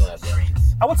vengeance. Yeah, bro.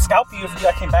 I would scalp you if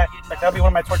I came back. Like, that would be one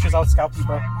of my tortures. I would scalp you,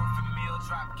 bro.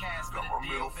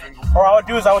 Or I would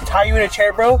do is I would tie you in a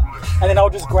chair, bro, and then I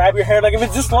would just grab your hair. Like, if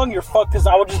it's this long, you're fucked, because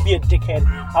I would just be a dickhead.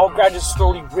 I would grab, just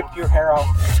slowly rip your hair out,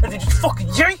 and then just fucking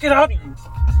yank it out of you. And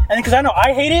then, because I know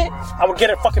I hate it, I would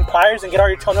get a fucking pliers and get all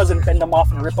your toenails and bend them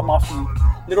off and rip them off you.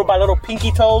 Little by little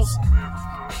pinky toes.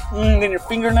 Then your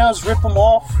fingernails, rip them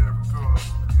off.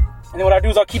 And then what I do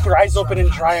is I'll keep your eyes open and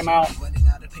dry them out.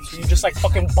 So you're just like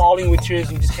fucking bawling with tears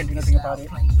and you just can't do nothing about it.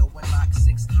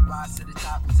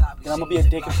 Then I'm gonna be a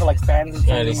dick and put like fans and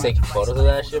shit. At least take photos of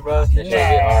that shit, bro? That shit would be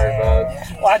hard,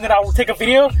 bro. Well, and then I'll take a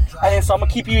video, and then so I'm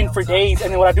gonna keep you in for days.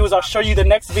 And then what I do is I'll show you the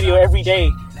next video every day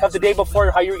of the day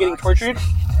before how you were getting tortured.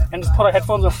 And just put our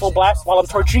headphones on full blast while I'm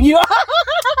torturing you.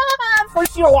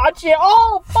 Force you to watch it.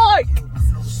 Oh, fuck.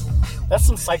 That's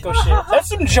some psycho shit. That's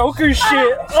some Joker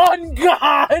shit. On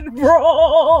God,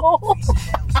 bro.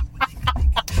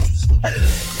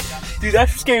 Dude, that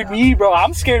scared me, bro.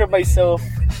 I'm scared of myself.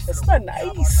 That's not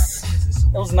nice.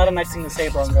 That was not a nice thing to say,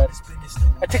 bro. God.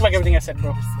 I take back everything I said,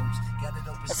 bro.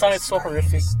 That sounded so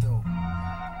horrific.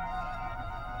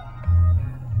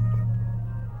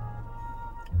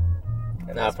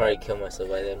 Nah, I'll probably kill myself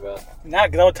by then, bro. Nah,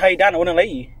 because I would tie you down. I wouldn't let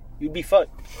you. You'd be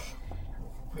fucked.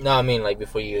 No, I mean, like,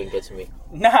 before you even get to me.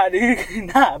 Nah, dude.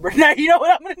 Nah, bro. Nah, you know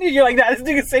what I'm gonna do? You're like, nah, this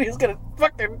nigga said he's gonna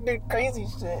fucking do crazy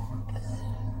shit.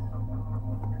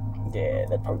 Yeah,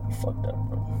 that'd probably be fucked up,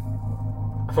 bro.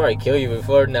 I'll probably kill you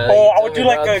before now. Oh, I would do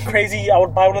like a crazy, I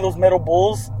would buy one of those metal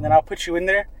bowls, and then I'll put you in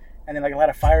there, and then like light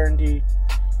a fire and do.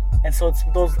 And so it's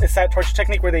that torture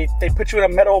technique where they put you in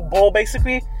a metal bowl,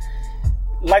 basically,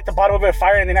 light the bottom of it on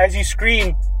fire, and then as you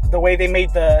scream, the way they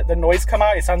made the noise come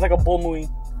out, it sounds like a bull mooing.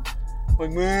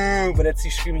 Like, moo, but it's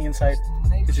you screaming inside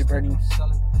because you're burning.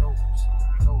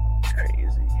 It's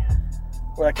crazy.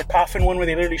 Or like the coffin one where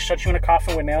they literally shut you in a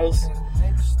coffin with nails.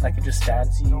 Like it just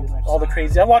stabs you. Like all the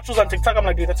crazy. I watch those on TikTok. I'm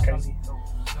like, dude, that's crazy.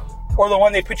 Or the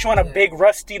one they put you on a big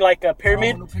rusty like a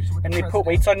pyramid and they put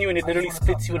weights on you and it literally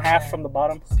splits you in half from the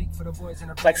bottom,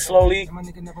 like slowly.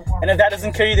 And if that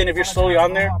doesn't kill you, then if you're slowly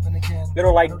on there,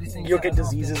 it'll like you'll get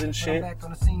diseases and shit.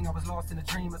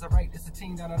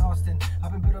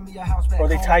 Or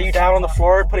they tie you down on the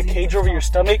floor, put a cage over your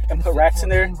stomach and put rats in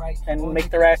there and make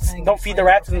the rats, don't feed the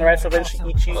rats, and the rats will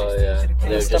eventually eat you. Oh yeah,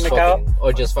 they're stomach out.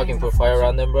 Or just fucking put fire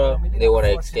around them, bro. They want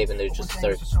to escape and they just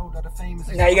start.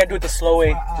 Now you gotta do it the slow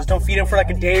way. Just don't feed them for like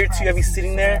a day or two. Have you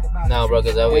sitting there? No, bro,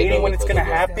 because that way meaning when it's gonna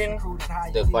happen.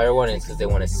 The fire one is because they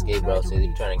want to escape, bro. So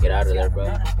they're trying to get out of there,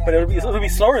 bro. But it'll be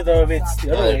slower though if it's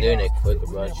the other way. They're doing it quicker,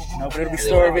 bro. No, but it'll be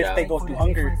slower if they go through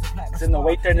hunger. Because then they'll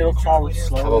wait there and it'll crawl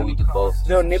slowly. How about we do both?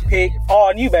 They'll nitpick. Oh,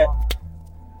 and you bet.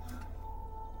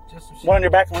 One on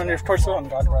your back, one on your torso. On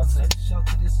God, bro.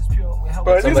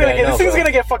 Bro, this thing's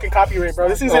gonna get fucking copyright, bro.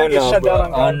 This thing's gonna get shut down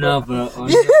on God. Oh no, bro.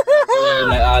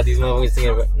 Like, these motherfuckers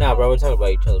thinking about. Nah, bro, we're talking about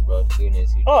each other, bro.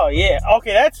 Oh yeah.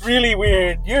 Okay, that's really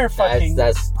weird. You're fucking.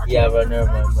 Yeah, bro. Never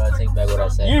mind, bro. I take back what I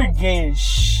said. You're getting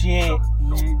shit,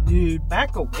 man, dude.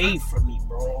 Back away from me,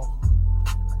 bro.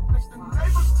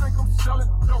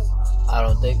 I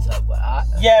don't think so, but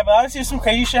yeah, but honestly, some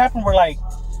crazy shit happened where like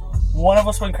one of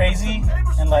us went crazy,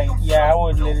 and like yeah, I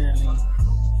would literally.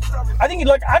 I think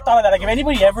like I thought of that. Like if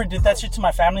anybody ever did that shit to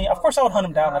my family, of course I would hunt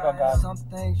them down. Like oh God,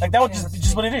 like that would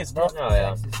just what it is, bro. Oh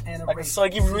yeah. Like so,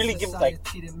 like you really give like,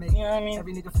 you know what I mean?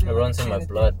 It runs in my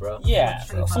blood, bro. Yeah.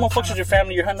 If someone fucks with your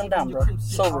family, you're hunting them down, bro.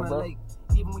 Sober, bro.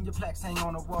 Even when your plaques hang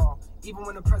on the wall, even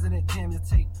when the president jammed your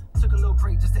tape, took a little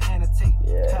break just to annotate.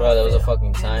 Yeah. Bro, that was a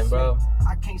fucking time, bro.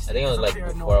 I think it was like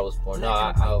before I was born. No,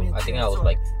 I think I was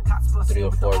like 3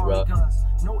 or 4, bro.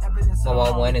 My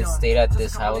mom went and stayed at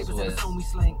this house with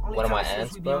one of my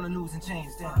aunts, bro.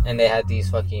 And they had these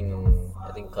fucking,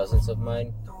 I think, cousins of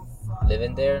mine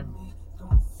living there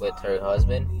with her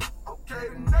husband.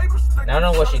 And I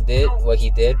don't know what he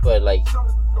did, but like,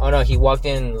 oh no, he walked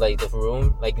in like the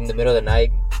room, like in the middle of the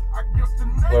night,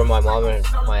 where my mom and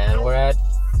my aunt were at,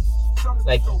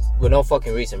 like with no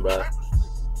fucking reason, bro.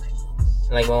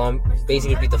 And like my mom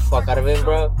basically beat the fuck out of him,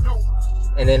 bro.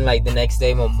 And then like the next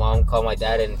day, my mom called my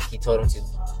dad and he told him to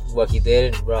what he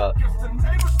did, and, bro.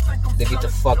 They beat the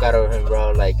fuck out of him,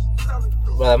 bro. Like,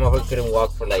 bro, that motherfucker couldn't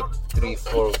walk for like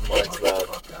 3-4 months,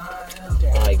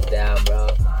 bro. I'm like, damn, bro.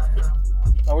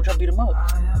 Why would y'all beat him up?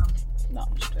 No,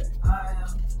 I'm just kidding.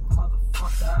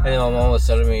 And then my mom was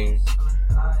telling me,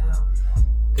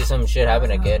 cause some shit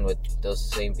happened again with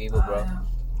those same people, bro.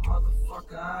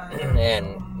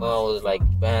 And mom was like,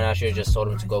 man, I should have just told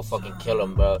him to go fucking kill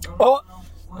him, bro. Oh.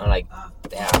 I'm like,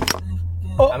 damn.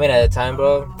 Oh. I mean, at the time,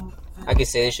 bro, I could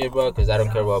say this shit, bro, cause I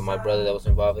don't care about my brother that was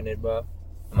involved in it, bro.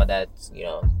 And my dad's, you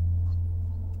know.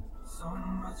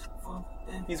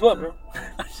 He's what, bro?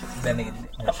 That nigga.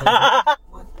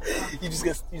 You just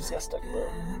got stuck, bro.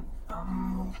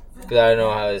 Cause I don't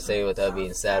know how to say it without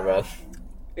being sad, bro.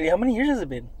 Hey, how many years has it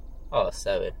been? Oh,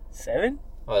 7. 7?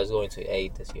 Oh, I was going to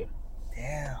 8 this year.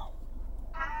 Damn.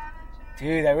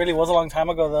 Dude, that really was a long time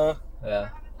ago, though. Yeah.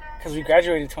 Because we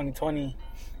graduated 2020.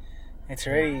 It's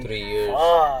already 3 years.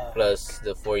 Fuck. Plus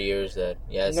the 4 years that,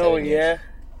 yeah, no, 7 years. Yeah.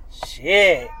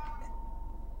 Shit.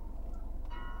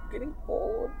 Getting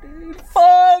old, dude.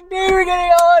 Fuck, dude, we're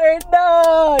getting older.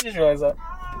 No. I just realized that.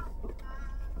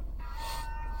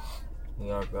 We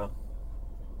are, bro.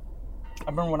 I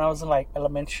remember when I was in like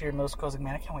elementary or middle school, I was like,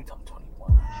 man, I can't wait till I'm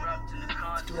 21.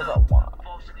 Let's do what I want.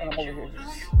 And I'm over here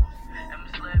just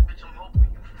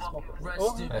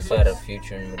smoking. I still had a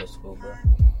future in middle school, bro.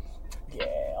 Yeah,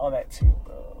 all that too,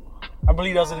 bro. I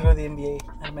believed I was gonna go to the NBA.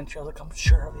 Elementary, I was like, I'm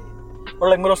sure of it. Or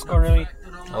like middle school, really.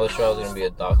 I was sure I was gonna be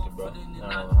a doctor, bro. I don't know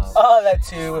how. Oh, that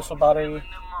too. What's about it?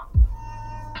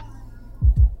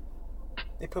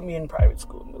 They put me in private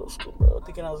school, middle school, bro.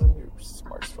 Thinking I was gonna be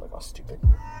smart as fuck. I was stupid.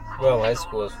 Bro, my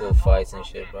school was full of fights and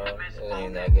shit, bro. It wasn't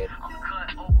even that good.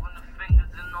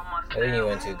 I think you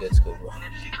went to a good school, bro.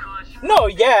 No,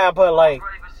 yeah, but like,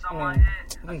 I mean,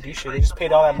 they didn't do shit. They just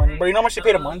paid all that money. But you know how much they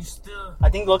paid a month? I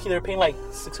think lucky they were paying like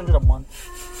 $600 a month.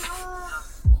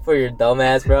 For your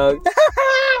dumbass, bro.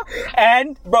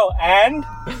 and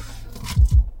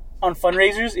on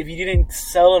fundraisers, if you didn't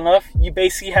sell enough, you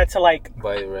basically had to like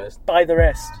buy the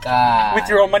rest. God. With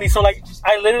your own money. So like,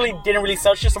 I literally didn't really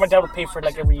sell shit, so my dad would pay for it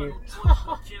like every year.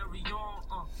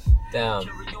 Damn.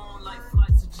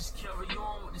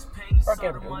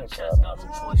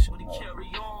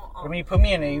 I mean, he put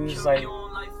me in it. He was like,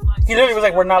 he literally was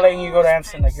like, "We're not letting you go to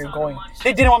Anson. Like, you're going."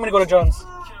 They didn't want me to go to Jones.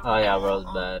 Oh yeah, bro, it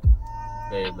was bad,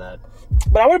 very bad.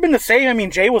 But I would have been the same. I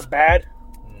mean, Jay was bad.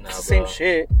 No, it's the same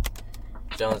shit.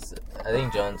 Jones, I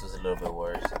think Jones was a little bit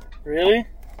worse. Really?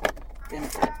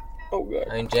 Oh god.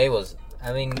 I mean, Jay was.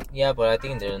 I mean, yeah, but I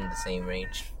think they're in the same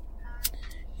range.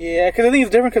 Yeah, because I think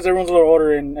it's different because everyone's a little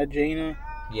older at Jaina.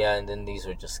 Yeah, and then these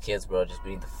were just kids, bro, just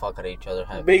beating the fuck out of each other.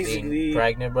 Basically. Being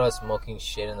pregnant, bro, smoking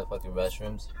shit in the fucking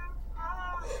restrooms.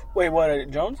 Wait, what, at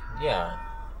Jones? Yeah.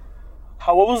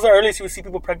 What was the earliest you would see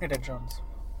people pregnant at Jones?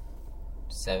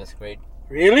 7th grade.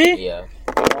 Really? Yeah.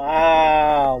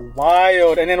 Wow,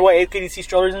 wild. And then what, 8th grade you see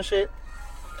strollers and shit?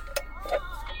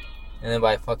 And then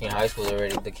by fucking high school,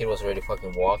 the kid was already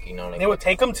fucking walking. Like, they would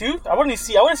take him too. I wouldn't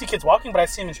see kids walking, but I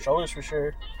see him in strollers for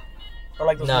sure. Or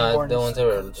like those newborns. The ones that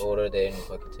were older, they didn't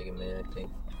fucking take him in. I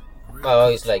think. I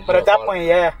always like. But at that point,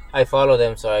 yeah. I follow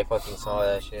them, so I fucking saw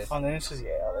that shit. On the Insta,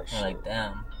 yeah, all that shit. I'm like,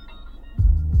 damn.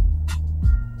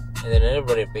 And then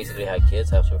everybody basically had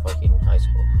kids after fucking high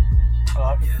school. Oh,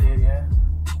 I did, yeah.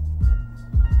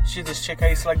 She's this chick I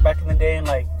used to like back in the day, and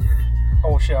like,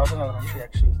 oh shit, I was in elementary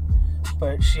actually.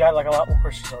 But she had like a lot more, of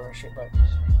course she's older and shit, but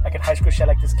like in high school she had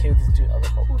like this kid with this dude. I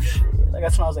was like, oh shit. Like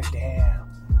that's when I was like, damn.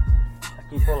 Like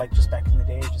people like just back in the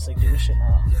day just like doing shit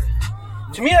now.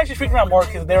 To me it actually freaked me out more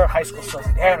because they were in high school, so I was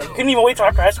like, damn, like, you couldn't even wait till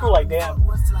after high school, like damn.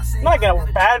 Not like in a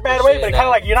bad way, but kinda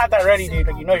like you're not that ready, dude.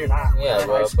 Like you know you're not. Yeah,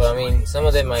 bro, but I mean some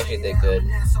of them actually did good.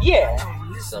 Yeah.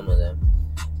 Some of them.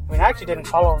 I mean I actually didn't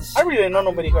follow them. I really didn't know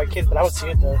nobody who had kids, but I would see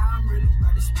it though.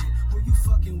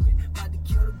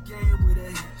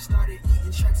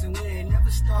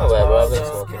 Oh, bad, bro. I've been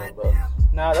smoking it, bro.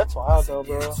 Nah, that's wild, though,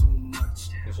 bro.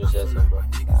 You should say something, bro.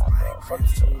 Nah, bro. Fuck it,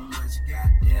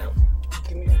 yeah.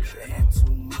 Give me that shit.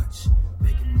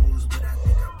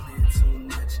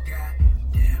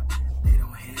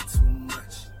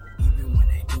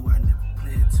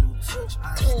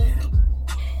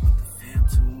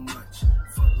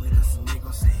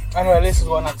 I know Alice is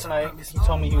going out tonight. He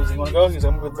told me he was going to go. He was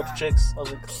going to go with a bunch of chicks. I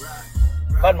was like,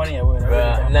 if I had money, I would.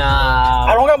 Nah.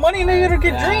 I don't got money, nigga, to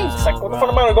get drinks. It's like, what the fuck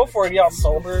am I going to go for if y'all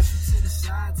sober? What's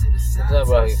up,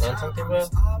 bro? You found something, bro?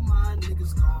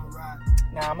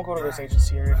 Nah, I'm going to go to this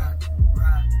agency already.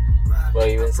 Bro,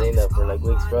 you've been saying that for like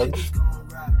weeks, bro.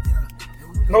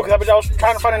 No, because I was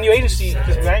trying to find a new agency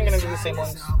because I ain't going to do the same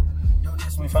ones.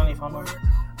 We finally found one.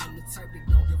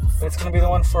 But it's going to be the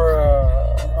one for,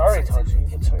 I already told you.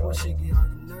 I'll tell you what.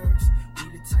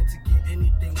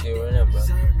 You right now, bro?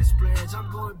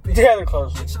 Yeah, they're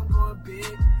closed.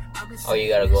 Oh, you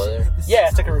gotta go there? Yeah,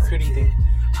 it's like a recruiting thing.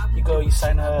 You go, you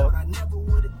sign up,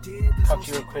 talk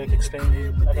to you real quick, explain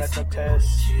I got a drug test.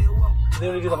 They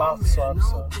only do the mouth swab,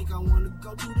 so it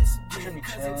should be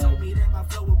chill.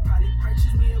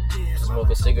 Smoke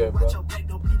a cigarette, bro.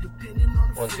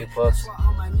 1-2 puffs.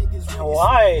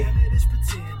 Why?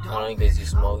 I don't think because you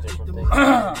smoked or something.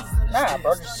 Nah,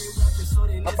 bro, just a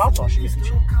mouthwash should be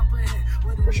Gucci.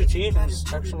 Brush your teeth and just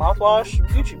have some mouthwash,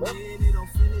 Gucci, bro.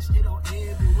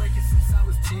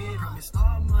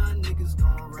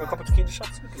 A couple tequila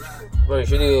shots. Bro, you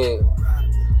should do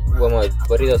what my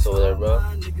buddy does over there, bro.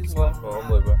 What? My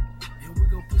homeboy, bro.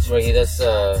 Bro, he does,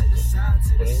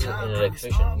 what is it? An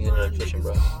electrician. He's an electrician,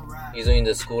 bro. He's doing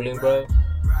the schooling, bro.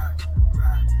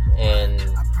 And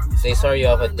they start you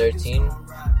off at 13.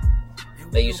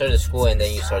 Like, you start the school and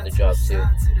then you start the job, too.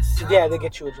 Yeah, they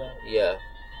get you a job. Yeah.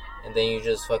 And then you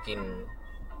just fucking...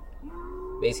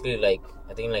 Basically, like,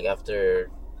 I think, like, after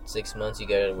 6 months, you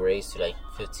get a raise to, like,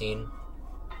 15.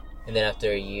 And then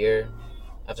after a year...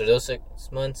 After those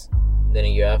 6 months, then a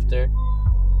year after,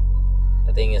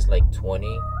 I think it's, like,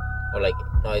 20. Or, like,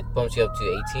 no, it bumps you up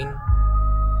to 18.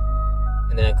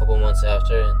 And then a couple months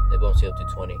after, it bumps you up to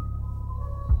 20.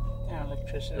 Yeah,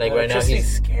 electrician. Like, right now,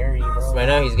 he's scary, bro. Right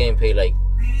now, he's getting paid, like,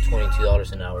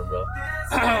 $22 an hour, bro.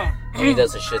 And he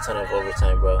does a shit ton of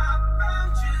overtime, bro.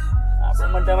 Bro,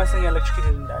 my dad was saying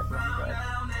electrocuted and died, bro.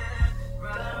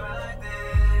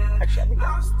 Actually, I'll be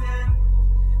down.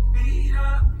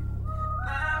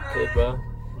 Good, bro.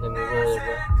 Then move over,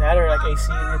 bro. That or like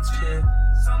AC units too.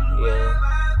 Yeah.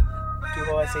 Do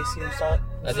whole AC installed.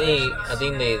 I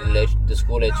think the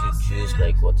school lets you choose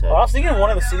like what type. Well, I was thinking of one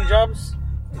of the city jobs.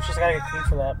 It's just gotta get clean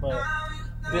for that, but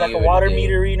be like a water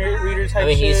meter reader type. I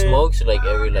mean, shit. he smokes like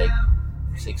every like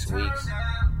 6 weeks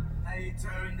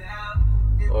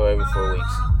or every 4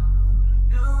 weeks.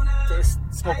 Just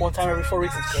smoke one time every 4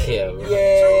 weeks. Yeah, bro.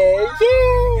 Yeah.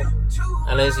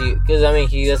 Unless because I mean,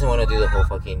 he doesn't want to do the whole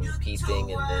fucking pee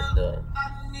thing, and then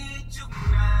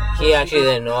he actually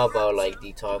didn't know about like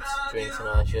detox drinks and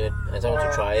all that shit. I told him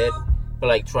to try it, but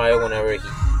like try it whenever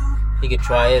he could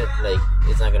try it. Like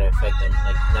it's not gonna affect him.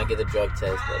 Like not get the drug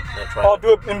test. Like not try. I'll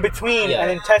do it in between and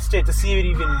then test it to see if it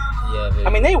even. Yeah. Maybe. I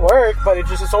mean, they work, but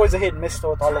it's always a hit and miss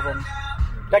though with all of them.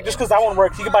 Like just because that one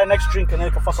works, you can buy the next drink and then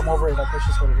it can fuck them over. Like that's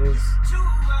just what it is.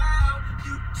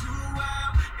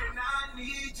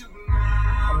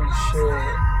 I mean, shit.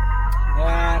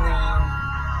 Yeah, I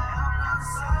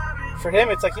mean, for him,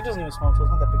 it's like he doesn't even smoke, so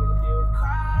it's not that big of a deal.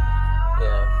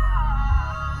 Yeah.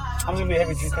 I'm just gonna be a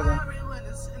heavy drinker then.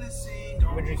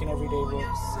 I've been drinking every day, bro.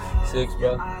 6,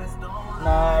 bro.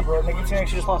 Nah, bro. Nicotine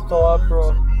actually just wants to throw up,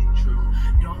 bro.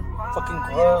 Fucking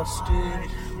gross,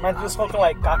 dude. Man's been smoking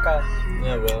like caca.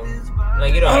 Yeah, bro.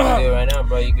 Like, you don't have to do it right now,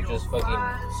 bro. You could just fucking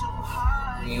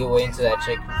You wait until that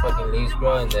chick fucking leaves,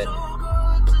 bro, and then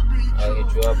I'll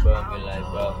hit you up, bro, and be like,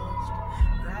 bro,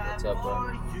 what's up, bro?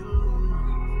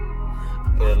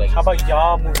 Like, how about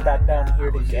y'all move back down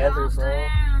here together, bro?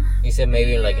 He said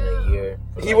maybe like in a year.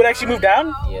 He would actually move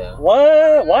down? Yeah.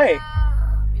 What? Why?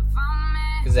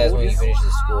 Because that's when he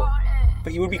finishes school.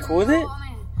 But he would be cool with it?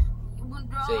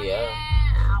 So yeah.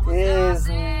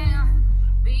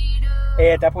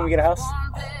 Hey, at that point we get a house?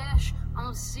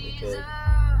 We could.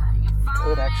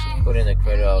 Could actually. Put in the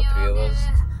credit, all three of us.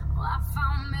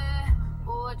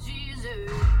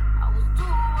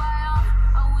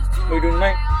 What are you doing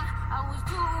tonight?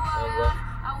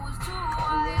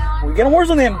 We getting worse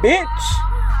on them, bitch.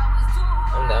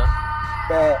 I'm down.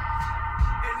 Bet.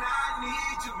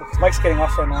 Mike's getting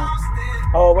off right now.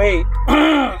 Oh wait.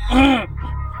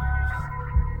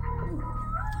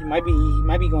 he might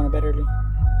be going to bed early.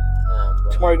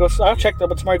 Tomorrow he goes. I'll check that,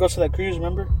 but tomorrow he goes to that cruise.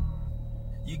 Remember?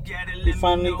 He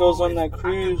finally goes on that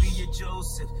cruise.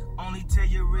 Only tell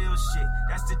you real shit.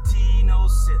 That's the T, no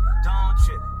sip. Don't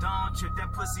trip.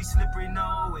 That pussy slippery,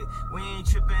 know it. We ain't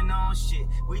tripping on shit.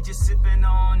 We just sipping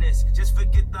on this. Just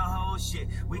forget the whole shit.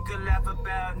 We could laugh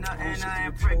about nothing. I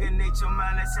impregnate your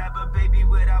mind. Let's have a baby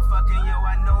without fucking. Yo,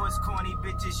 I know it's corny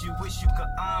bitches. You wish you could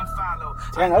unfollow.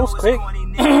 Damn, that was quick.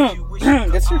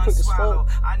 That's pretty quick as fuck.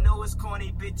 I know it's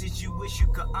corny bitches. You wish you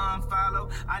could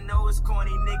unfollow. I know it's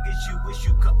corny niggas. You wish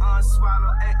you could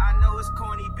unswallow. Hey, I know it's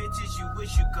corny bitches. You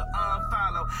wish you could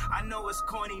unfollow. I know it's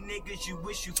corny niggas. You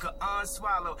wish you could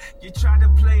unswallow. You tried to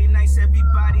play nice,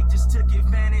 everybody just took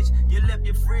advantage. You left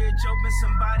your fridge open,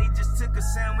 somebody just took a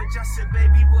sandwich. I said,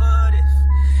 baby, what if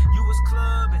you was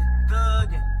clubbing,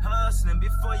 thugging, hustling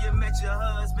before you met your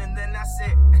husband? Then I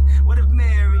said, what if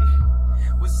Mary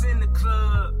was in the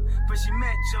club, but she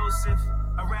met Joseph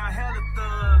around hella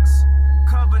thugs,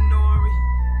 cover Nori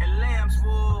and lamb's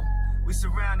wool. We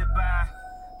surrounded by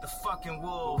the fucking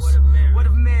wolves. What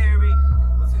if Mary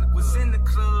was in the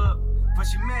club, but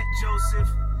she met Joseph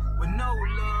with no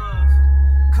love,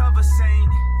 cover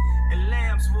saint and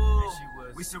lamb's wool.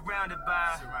 We surrounded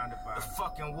by the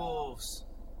fucking wolves.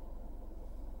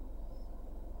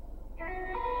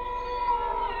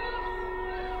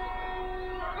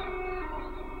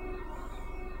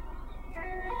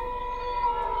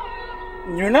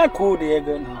 You're not cool,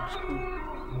 Diego. No,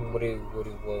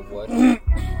 What?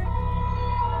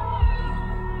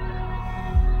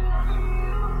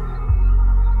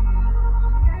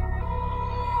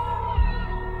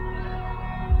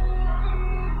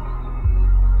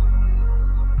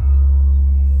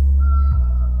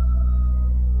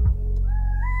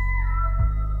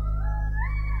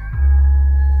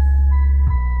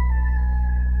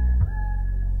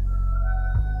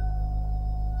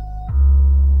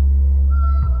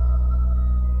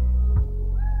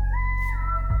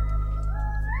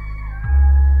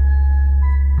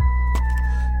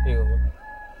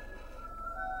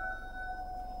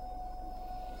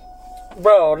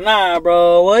 Bro, nah,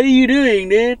 bro. What are you doing,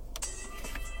 dude?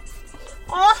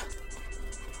 I'm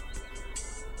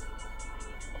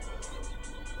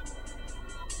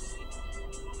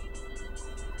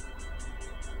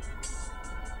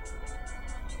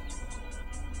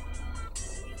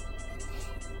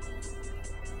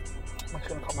just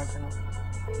gonna call my friend now.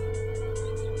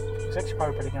 He's actually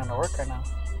probably pretty getting on to work right now.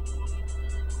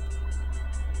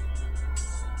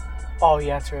 Oh,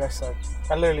 he answered. I suck.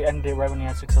 I literally ended it right when he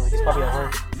answered because he's probably at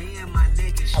work. Me and my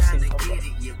niggas I've seen tryna him. get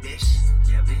it, you bitch.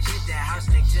 Yeah, bitch. Hit that house,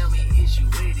 they tell me, is you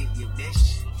with it, you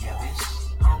bitch. Yeah, bitch.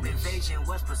 Home invasion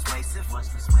was persuasive.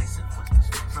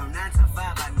 From 9 to 5,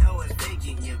 I know it's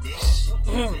vacant, you bitch.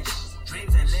 Yeah, bitch.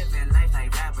 Dreams of living life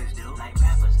like rappers do.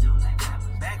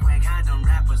 Back when condom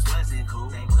rappers wasn't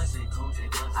cool. I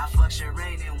fucked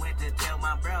Sherane and went to tell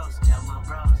my bros.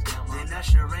 Then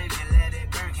Usher Raymond let it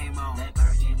burn came on.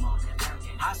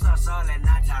 I saw Saul and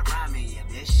I tie rhyming, yeah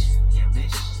bitch.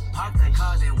 Park the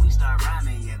cars and we start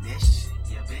rhyming, yeah bitch.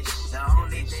 The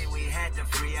only thing we had to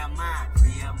free our mind.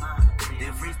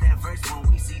 Then freeze that verse when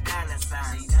we see dollar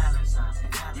signs.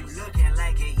 You looking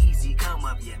like an easy come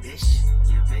up, yeah bitch.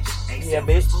 Hey, Yeah,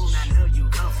 bitch. Spoon, I know you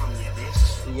come from, yeah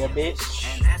bitch. Yeah, bitch.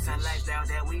 And that's a lifestyle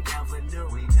that we never knew.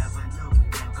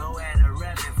 Go at a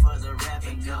rapping for the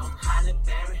revenue. Holly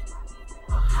Berry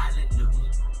or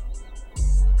hallelujah.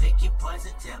 Pick your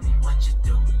poison, tell me what you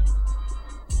do.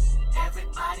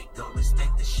 Everybody go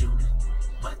respect the shooter,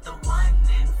 but the one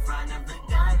in front of the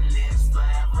gun lives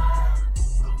forever.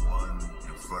 The one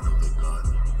in front of the gun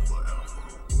forever.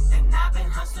 And I've been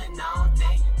hustling all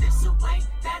day, this away,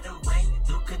 that away,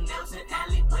 through canals and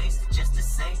alleyways, just to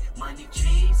say, money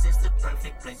trees is the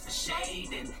perfect place for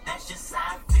shade, and that's just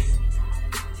how I feel.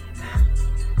 Nah.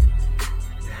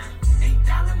 $8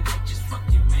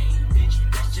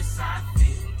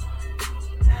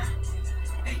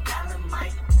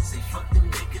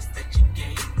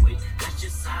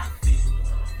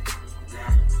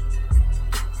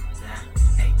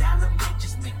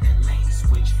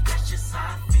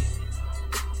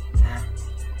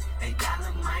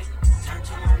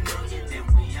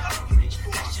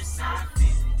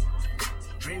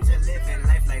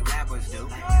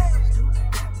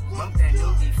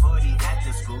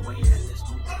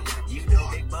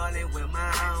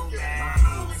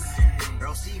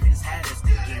 had us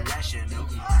thinking rational.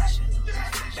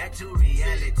 Back to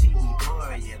reality, we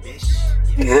warrior, bitch.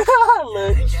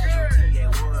 Look. Casualty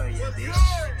at warrior, bitch.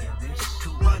 2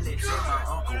 bullets in my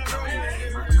Uncle Tony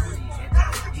head.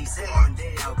 He said one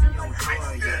day I'll be on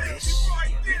tour, yeah, bitch.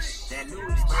 That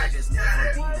Louis burgers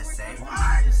never be the same.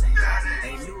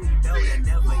 They Louis Bell that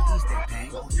never eats their pain.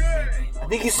 I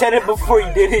think he said it before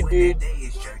he did it, dude.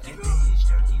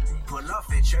 Pull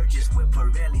off at churches with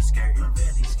Pirelli skirting.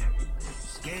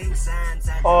 Gang signs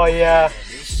out. Oh yeah.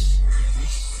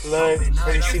 Look,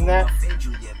 have you seen that?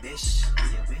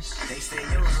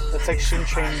 That's like shin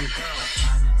training.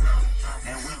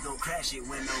 And we go crash it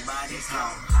when nobody's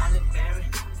home.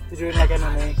 They're doing like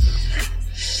MMA.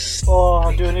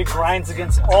 Oh, dude, it grinds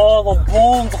against all the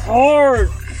bones hard.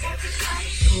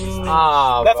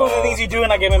 That's one of the things you do in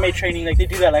like MMA training. Like they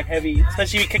do that like heavy,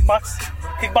 especially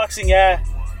kickboxing. Yeah,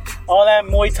 all that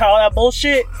Muay Thai, all that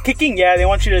bullshit. Kicking, yeah, they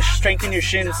want you to strengthen your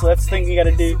shins. So that's the thing you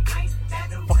gotta do.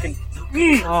 Fucking.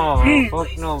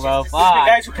 Fuck no, bro. Fuck. The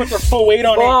guys who put their full weight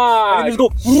on it and just go.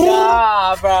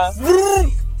 Yeah, bro.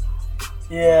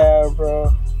 Yeah,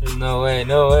 bro. No way,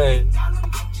 no way.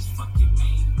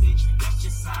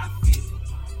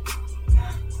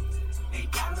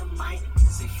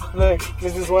 Look,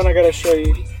 this is one I gotta show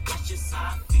you.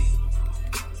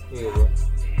 Yeah, bro.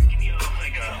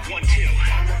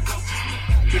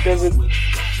 He does it.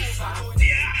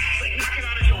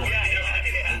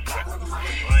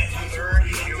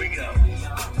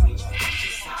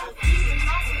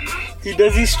 He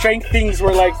does these strength things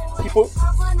where like people.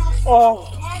 Oh.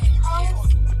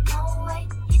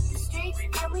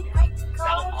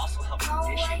 That'll also help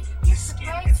condition the skin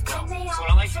as well. So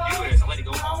what I like to do is I let it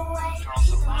go home, turn on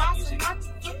some light music,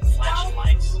 flashing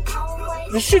lights.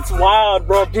 This shit's wild,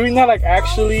 bro. Doing that like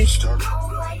actually.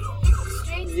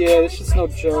 Yeah, this shit's no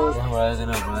joke. That's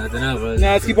enough, bro.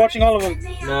 Nah, let's keep watching all of them.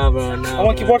 Nah, bro, nah. I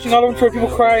want to keep watching all of them before people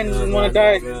cry and want to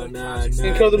die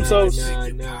and kill themselves.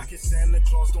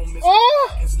 Oh!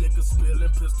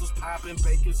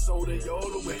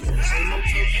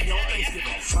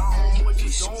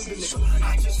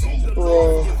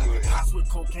 Bro.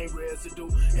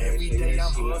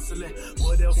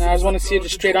 Nah, I just want to see it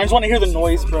just straight. I just want to hear the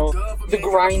noise, bro. The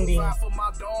grinding.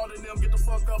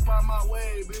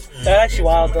 That's actually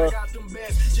wild, though.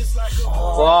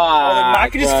 Wow. I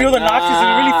can just feel the notches. You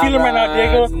really feel them right now,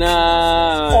 Diego.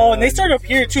 Nah. Oh, and they start up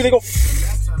here too. They go.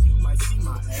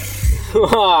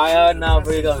 Oh, no,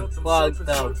 bro. You're going fucked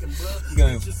up. You're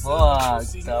going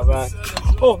fucked up, bro.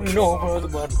 Oh no, bro. The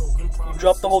bud. You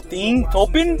dropped the whole thing. It's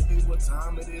open.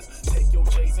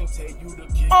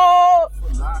 Oh.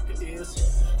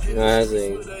 That's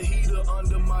it.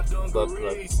 Butt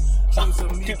plug.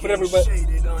 Dude, whatever, but.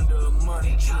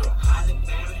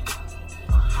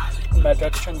 Bad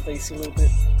Dutch trying to face you a little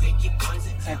bit.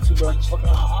 Not too bad. Fucking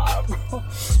hot, bro.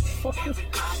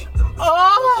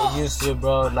 Get used to it,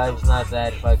 bro. Life's not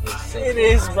that fucking sick. It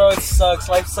is, bro. It sucks.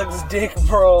 Life sucks dick,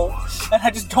 bro. And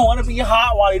I just don't want to be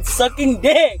hot while it's sucking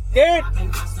dick, dude.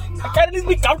 I can't just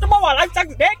be comfortable while life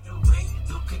sucks dick.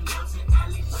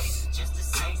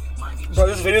 Bro,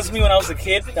 this video's of me when I was a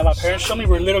kid that my parents showed me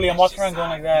where literally I'm walking around going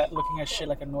like that, looking at shit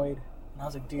like annoyed. And I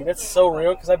was like, dude, that's so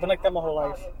real because I've been like that my whole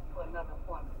life.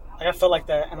 Like, I felt like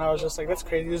that, and I was just like, that's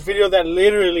crazy. This video that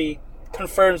literally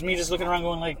confirms me just looking around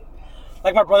going like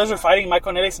my brothers were fighting Michael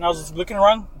and Ellis, and I was just looking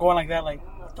around going like that, like,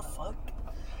 what the fuck?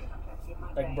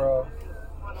 Like, bro.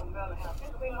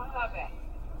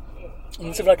 And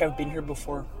it's like I've been here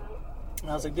before. And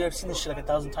I was like, dude, I've seen this shit like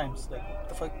 1,000 times. Like, what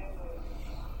the fuck?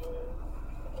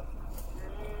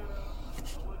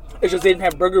 It's just they didn't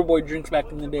have Burger Boy drinks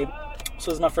back in the day.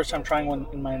 So it's my first time trying one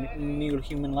in my new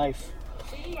human life.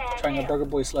 Trying a Burger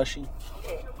Boy slushie.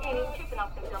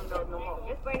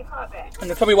 And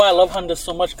that's probably why I love Hondas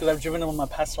so much, because I've driven them in my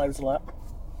past lives a lot.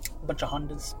 A bunch of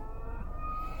Hondas.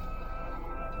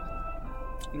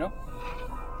 You know?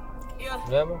 Yeah,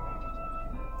 bro.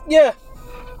 Yeah.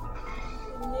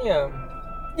 Yeah.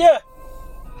 Yeah.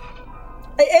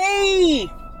 Hey!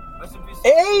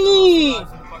 Hey!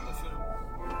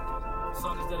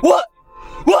 What?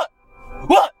 What?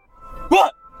 What?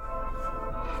 What?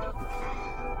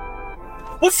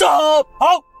 What's up?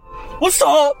 Oh! What's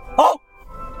up? Oh!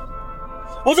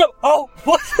 What's up? Oh!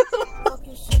 What's up?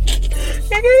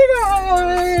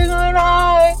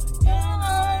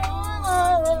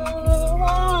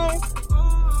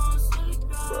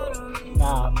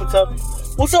 Nah, what's up?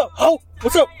 What's up? Oh!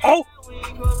 What's up? Oh!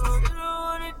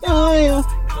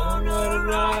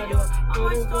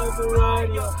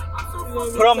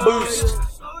 Put on Boost.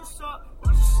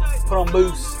 Put on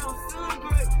Boost.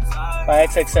 By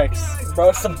XXX. Bro,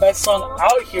 it's the best song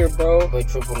out here, bro. By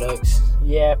Triple X.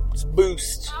 Yeah, it's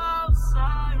boost.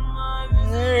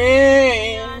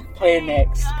 Play it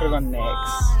next. Put it on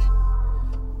next.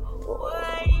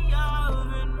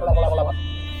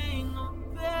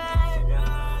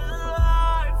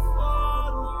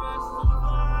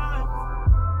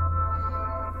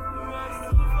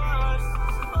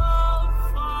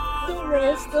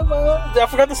 I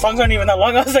forgot the songs aren't even that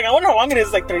long. I was like, I wonder how long it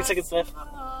is. Like 30 seconds left.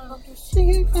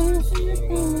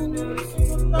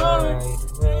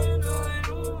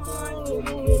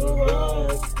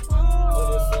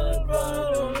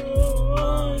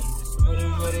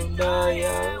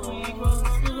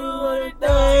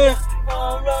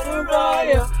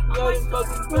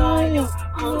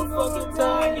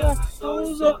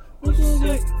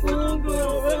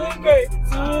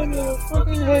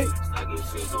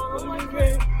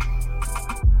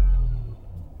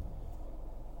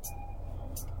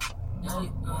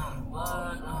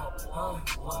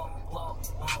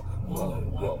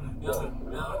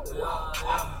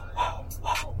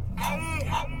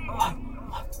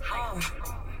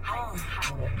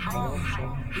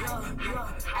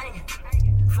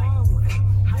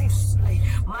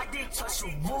 My dick touched the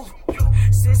roof.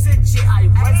 Since a J, I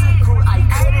wasn't cool. I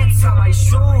couldn't tie my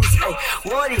shoes. Ay,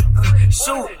 what it?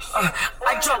 Shoot.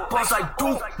 I drop balls. I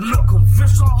do. Look, I'm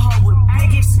fish on hard with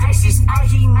biggest stations. All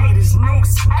he need is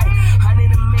nukes. Ay,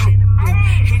 100 a minute.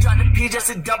 He dropped the P just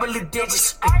to double the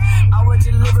digits. I was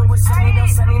just living with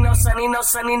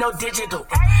Sunny, no digital.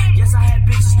 Yes, I had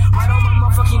bitches right on my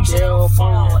motherfucking jail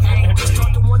phone. Ay, just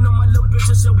talked to one of my little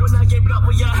bitches. And when I get back,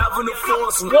 we are having a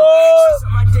force.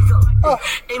 My dick up.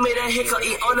 It made a hiccup,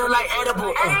 eat on it like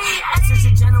edible. Access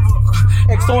to general.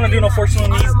 X don't want to do no forcing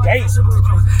on these days.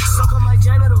 Suck on my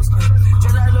genitals.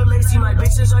 Just like little lazy, my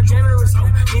bitches are generous.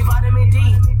 Need vitamin D.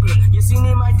 You see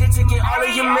me, my dick to get all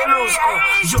of your minerals.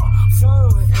 Your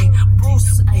phone,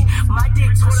 boost. My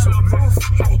dick touched the roof.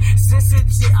 Since a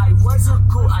J, I wasn't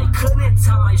cool. I couldn't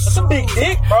tie my shoes. That's a big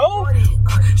dick, bro.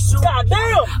 God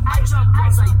damn. I drop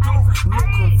balls, I do.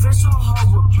 Nickel, fish on hard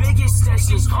with big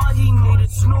extensions. All he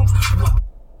needed Snoop.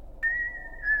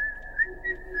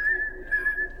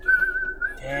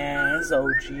 Damn, this is an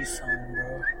OG song, bro.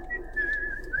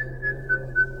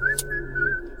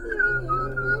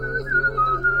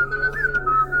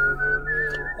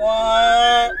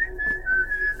 What?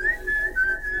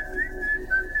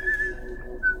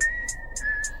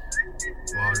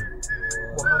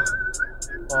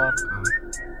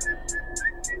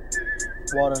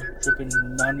 Water dripping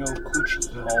on your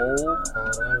coochie hole.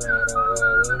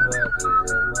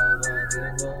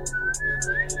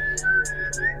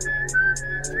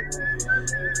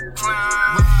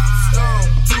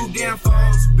 Two damn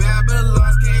phones,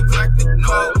 Babylons can't crack the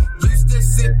code. Used to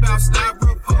sip out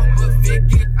styrofoam, but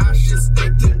figured I should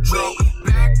stick to dope.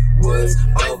 Backwoods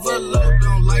overload,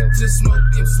 don't like to smoke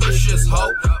them swishers,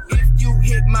 ho. If you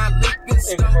hit my liquor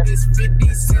store, it's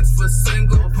 50 cents for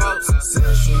single post.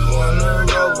 Said she wanna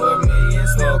roll with me and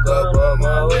smoke up all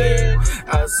my weed.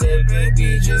 I said,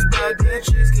 baby, just buy that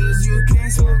cheese, cause you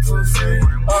can't smoke for free.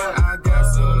 I got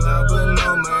some love but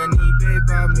no money, babe,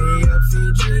 buy me a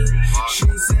Fiji. She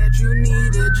said you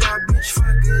need a job, bitch,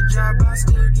 fuck a job, I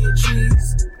still get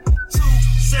cheese. 2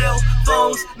 cell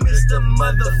phones, Mr.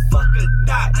 Motherfucker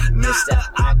Dot. Mr.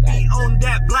 I be on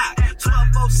that block.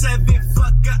 1207,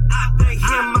 fucker, they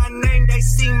hear my name, they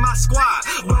see my squad.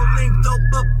 Rolling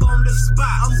dope up on the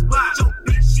spot. I'm with your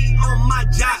bitch, she on my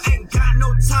job. Ain't got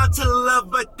no time to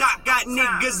love a dot. Got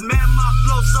niggas mad, my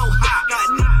flow so hot. Got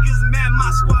niggas mad,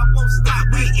 my squad won't stop.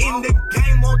 We in the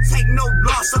game, won't take no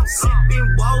loss. I'm sipping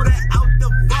water out the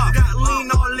bar. Got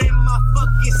lean all in my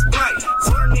fucking Sprite.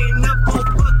 Turning up on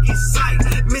fucking sight.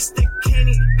 Mr.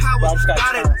 Kenny Powers,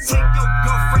 gotta take your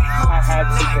girlfriend home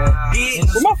tonight.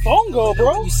 Where'd my phone go,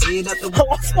 bro? I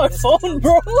lost my phone,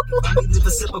 bro.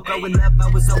 Growing up, I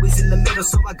was always in the middle,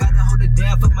 so I gotta hold it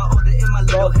down. Put my order in my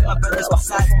little, and my brothers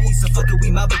beside me. So fuck it,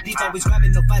 we my deep, always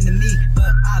grabbing, no finding me.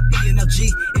 But I be an OG.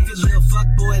 If you little fuck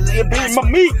boy, lay being my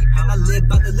meat. I live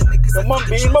by the limit, cause I'm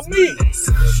being my meat.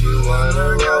 She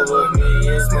wanna roll with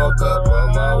me and smoke up all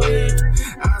my weed.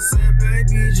 I said,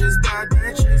 baby, just buy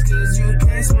that cheese, cause you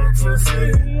can't smoke for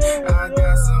free. I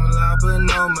got some love but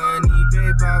no money,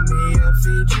 babe, buy me a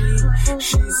Fiji.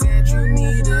 She said you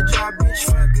need a job, bitch,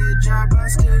 fuck a job, I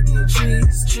still get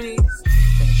cheese.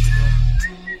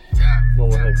 One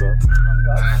more, bro.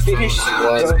 Finish.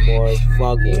 One more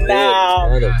fucking now,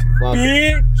 bitch.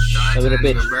 Bitch. Look at the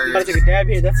bitch. I'm about to take a dab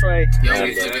here, that's right. You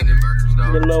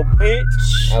little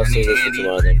bitch. I'll see this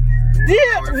tomorrow then.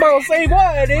 Yeah, bro, say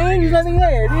what, dude? There's nothing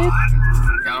there, dude.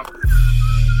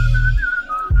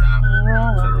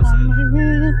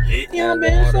 Your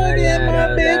bitch fucking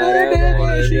my big old dick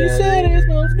when she said it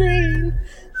smells green.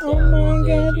 Oh my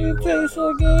god, you taste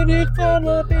so good, it's all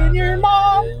up in your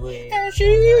mouth. And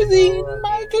she's eating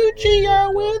my coochie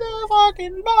out with a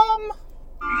fucking bomb.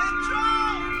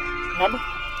 Remember?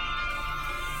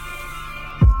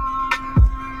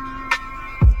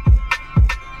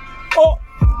 Oh,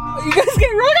 you guys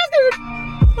scared, bro?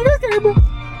 I got scared, bro.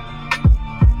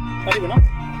 Not even up.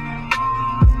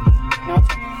 Now it's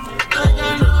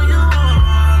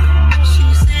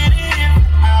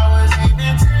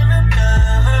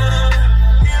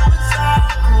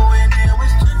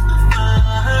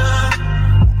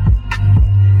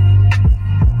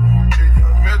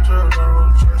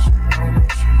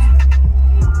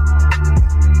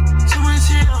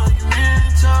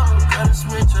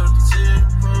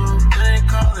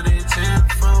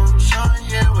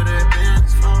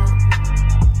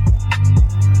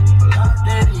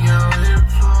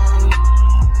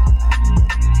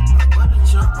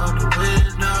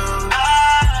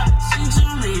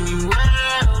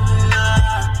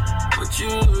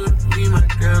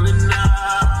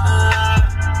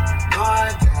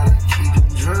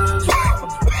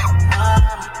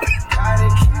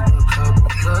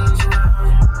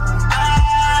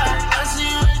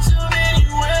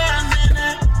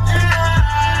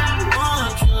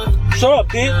shut up,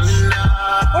 bitch.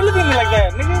 Why you looking at me like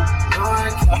that, nigga?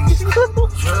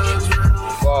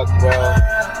 Fuck, bro.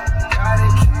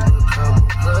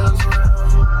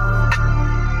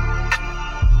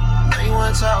 Now you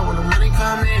wanna talk when the money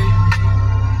come in.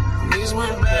 Niggas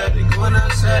went bad, they going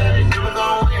outside, they never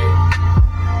gon' win.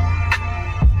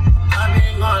 I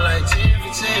been going like 10 for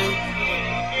 10.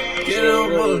 Get on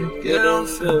moving, get on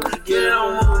feel, get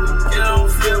on moving, get on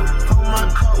feel. Pull my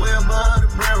cup way above the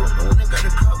barrel. I wanna got a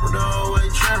cup with the whole way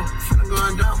travel. Finna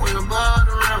going down way above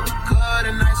the rail. Good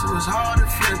and nice, it was hard to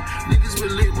flip. Niggas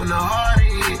been lit when the heart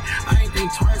hit. I ain't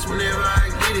think twice whenever I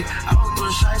get it. I was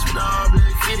doing shites with the all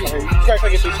black fitted. You guys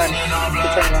like it 3 times. Keep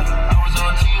turning around. I was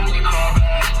on team when you call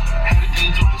back. Had to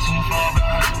think twice and fall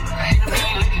back. I hate the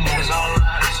pain licking niggas all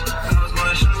rise. I was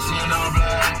going shites and all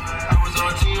black. I was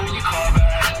on team when you call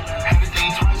back. Had to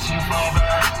think twice and fall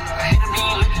back. I hate the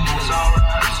pain licking niggas all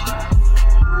rise.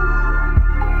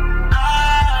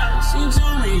 I seem to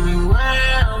mean me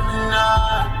well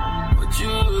enough, but you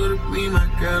to be my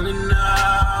girl enough.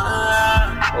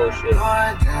 Oh shit. Boy,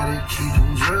 I gotta keep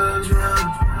them drugs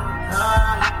running.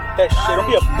 That shit, don't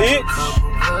be a bitch.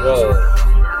 Bro.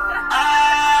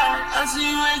 I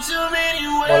see way too many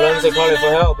ways. My lungs are calling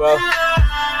for help, bro.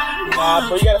 Nah,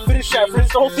 bro, you gotta finish that.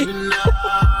 Finish the whole thing.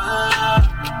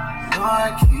 I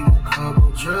keep a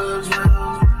couple drugs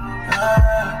around.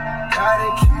 Gotta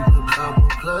keep a couple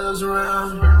plugs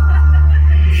around.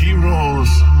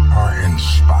 Heroes are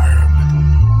inspired,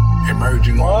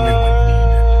 emerging only when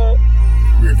needed,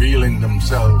 revealing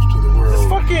themselves to the world. This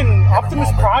fucking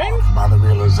Optimus Prime? By the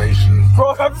realization.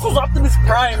 Bro, this was Optimus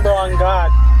Prime, bro, on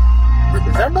God. With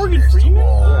Is that Morgan backs against the Freeman?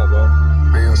 wall, Yeah, bro.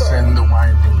 they ascend the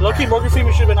winding Low-key, path Morgan of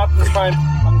Freeman the should have been Optimus Prime,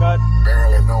 on God.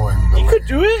 barely knowing the He could way,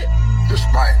 do it.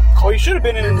 despite Oh, he should have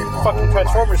been in living a fucking whole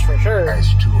Transformers life for sure. as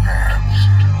two halves.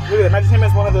 Look at that. Imagine him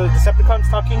as one of the Decepticons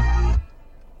talking.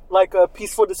 Like a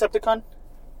peaceful Decepticon.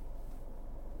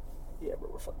 Yeah, bro,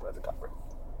 we're fucked by the cop, bro.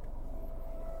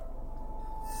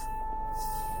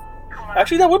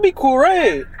 Actually, that would be cool,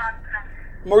 right?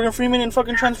 Morgan Freeman in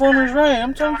fucking Transformers, right?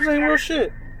 I'm saying real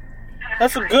shit.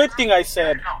 That's a good thing I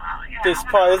said. This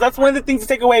part. That's one of the things to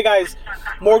take away, guys.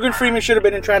 Morgan Freeman should have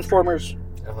been in Transformers.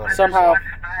 Somehow.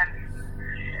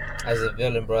 As a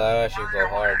villain, bro, that actually go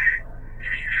hard.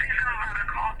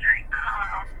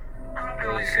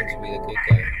 He seems to be the good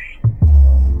guy.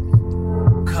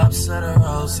 Cups of the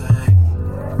rose.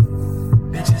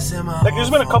 Bitches in my Like, there's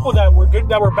been a couple that were good,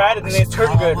 that were bad, and then they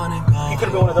turned good. He could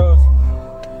have been one of those.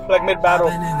 Like mid-battle.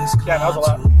 Yeah, that was a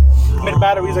lot.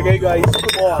 Mid-battle, he's like, hey guys,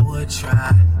 come on.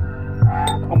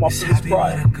 I'm off to this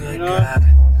pride. You know?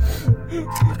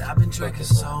 But I've been drinking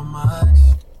so much.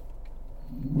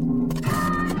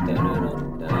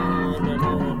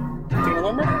 Taking a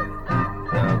lumber?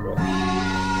 Nah, bro.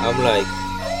 I'm like,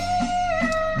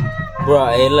 bro,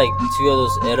 I ate like 2 of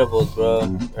those edibles,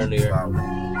 bro, earlier.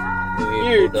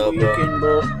 You're tweaking,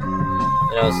 bro.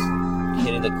 And I was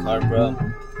hitting the car, bro.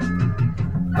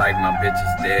 Like my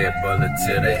bitches dead, bullet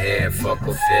to the head, fuck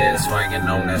a fed, swinging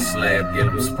on that slab, get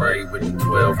them sprayed with the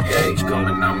 12 gauge,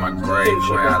 coming on my grave,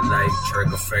 where I lay,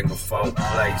 trigger finger, folk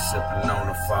play, sipping on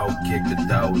the folk, kick the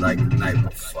dough like the night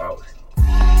before.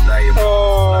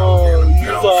 Oh, you's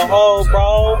a hoe,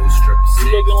 bro. You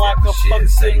looking like a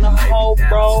fucking hoe,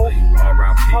 bro.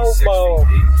 Hobo.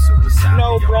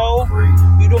 No, bro.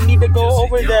 You don't need to go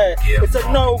over that. It's a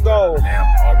no-go.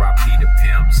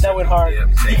 That went hard. You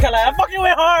kinda like, I fucking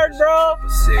went hard, bro.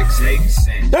 6.80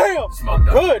 cents. Damn, I'm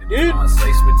good, dude.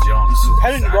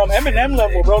 Telling you, bro, I'm Eminem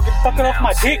level, bro. Get fucking off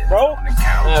my dick, bro.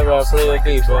 Yeah, bro, play the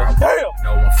beat, bro. Damn.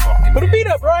 Put a beat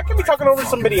up, bro. I can't be talking over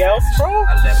somebody else, bro.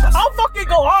 I'll fucking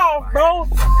go off, bro.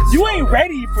 You ain't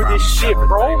ready for this shit,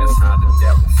 bro.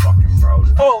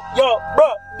 Oh, yo,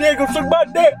 bro. Diego suck my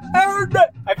dick.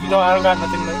 Actually, no, I don't got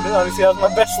nothing. Honestly, that was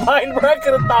my best line, bro. I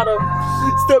could have thought of.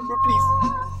 Step, bro, please.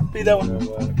 Be that one.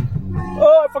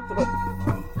 Oh, I fucked it up.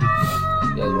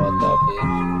 You guys want that bitch?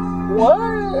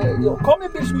 What? Yo, call me a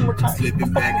bitch one more time. Slip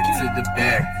it back into the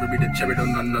back. Ruby the cherry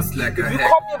don't know no slack. You call me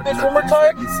a bitch one more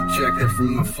time? Subtract that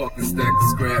from my fucking stack of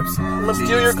scraps. I'm gonna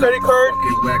steal your credit card,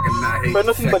 but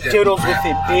nothing but diddles with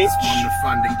it, bitch.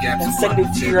 And send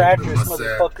it to your address,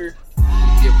 motherfucker.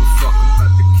 Give a fuck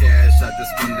about the cash. I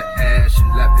just want the ash and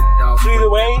lap it off. So either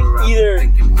way, either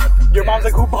your mom's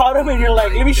like, who bought them? And you're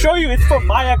like, let me show you, it's from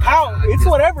my account. It's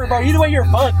whatever, bro. Either way, you're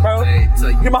fucked, bro.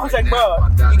 Your mom's like, bro,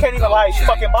 you can't even lie, you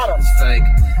fucking bought them.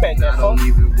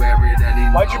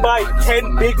 Why'd you buy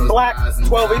 10 big black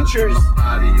 12 inchers?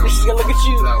 She's gonna look at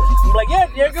you. I'm like, yeah,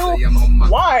 Diego,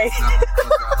 why?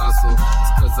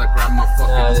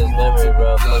 Nah, this memory,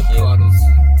 bro. Fuck you.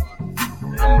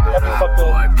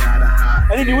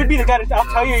 And then you would be the guy that I'll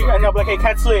tell you, and I'll be like, hey,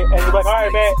 cancel it. And you're like,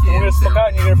 alright, man, and we're gonna smoke out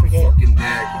and you're gonna forget.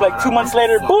 Like 2 months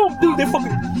later, boom, dude, they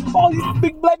fucking, all these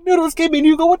big black noodles came in.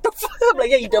 You go, what the fuck? I'm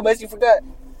like, yeah, you dumbass, you forgot.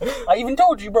 I even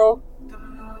told you, bro.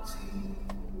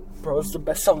 Bro, it's the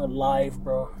best song alive,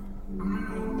 bro.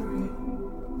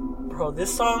 Bro,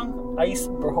 this song,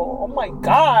 bro, oh my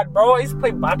god, bro. I used to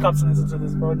play Black Ops and listen to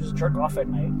this, bro, just jerk off at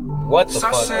night. What the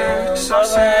fuck? I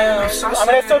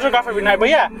mean, I still jerk off every night, but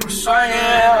yeah. I'm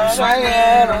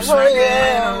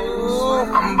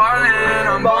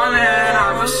ballin', I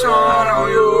have a song on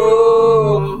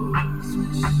you.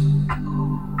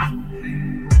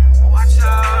 Watch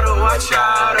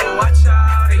out,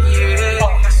 yeah.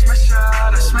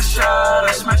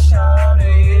 I smash out, yeah.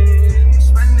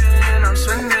 I'm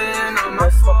spending on my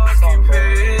fucking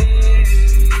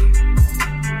pay.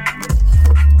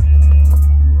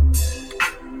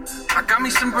 I got me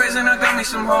some braids and I got me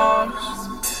some hoes.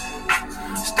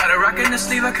 Started rocking the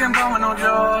sleeve, I can't buy with no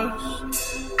jaws.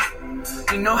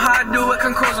 You know how I do it,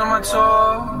 can close on my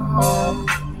toe.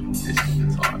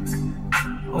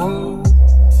 Ooh.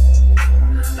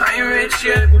 I ain't rich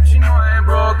yet, but you know I ain't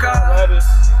broke out.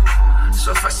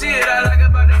 So if I see it, I like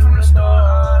it, buy it from the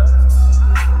store.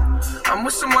 I'm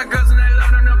with some white girls and they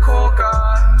love them to coca.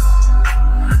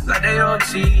 Like they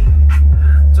OT,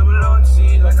 double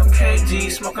OT, like I'm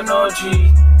KD, smoking OG.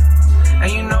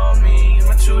 And you know me,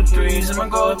 my 2 3s and my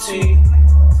goatee.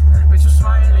 Bitch, I'm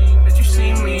smiling, that you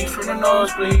see me from the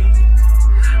nosebleed.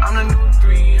 I'm the new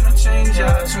 3 and I change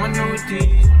out to my new D.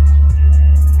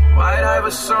 White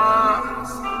Iverson.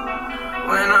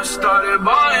 When I started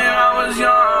balling, I was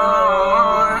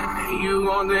young. You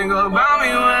gon' think about me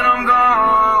when I'm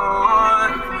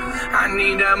gone. I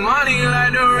need that money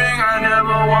like the ring I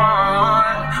never won.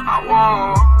 I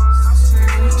want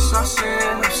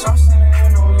saucing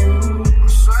on you. I'm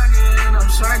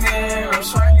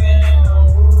swagging.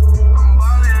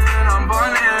 I'm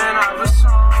ballin', I have a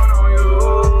song on you.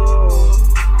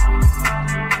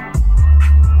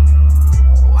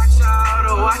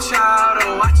 Watch out,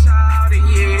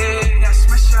 yeah. I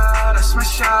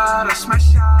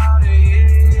smash out,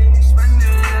 yeah.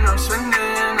 I'm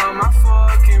spending on my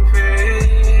fucking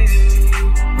pay.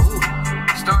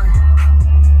 Starting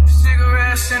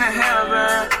cigarettes in the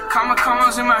hairband,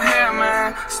 commas in my hair,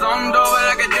 man. Slumped over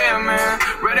like a dead man.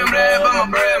 Red and black, but my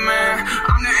bread, man.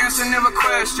 I'm the answer, never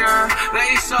question.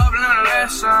 Lace up, learn a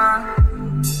lesson.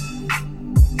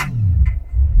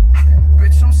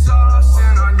 Bitch, I'm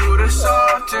saucing, I do this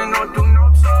often, don't do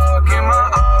no talking.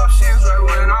 My options right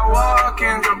when I walk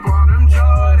in, drop on them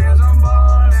Jordans, I'm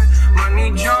ballin'.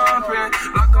 Money jumping,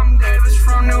 like I'm Davis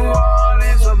from New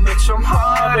Orleans. A bitch, I'm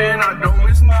hardin', I don't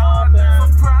miss nothing.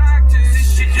 For practice,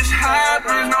 this shit just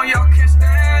happens, no y'all can't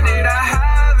stand it. I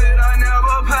have it, I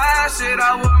never pass it.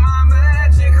 I wear my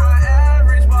magic, high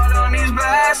average, ball on these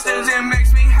bastards. It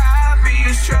makes me happy,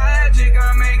 it's tragic,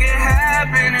 I make it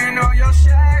happen, and all y'all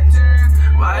shacked in.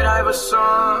 White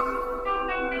Iverson.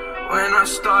 When I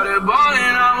started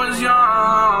balling, I was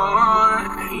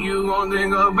young. You gon'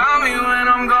 think about me when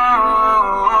I'm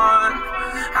gone.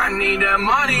 I need that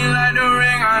money like the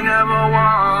ring I never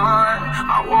won.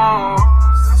 I want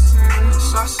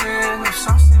saucing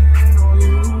on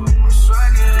you. I'm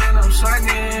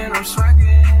swagging on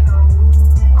you.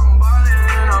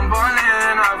 I'm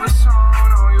ballin', I have a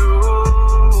song on you.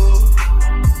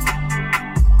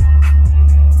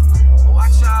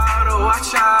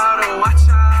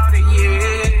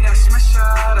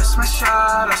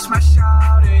 out, I smash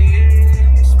out,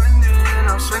 yeah. Spending,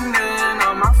 I'm spending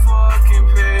on my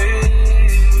fucking pay.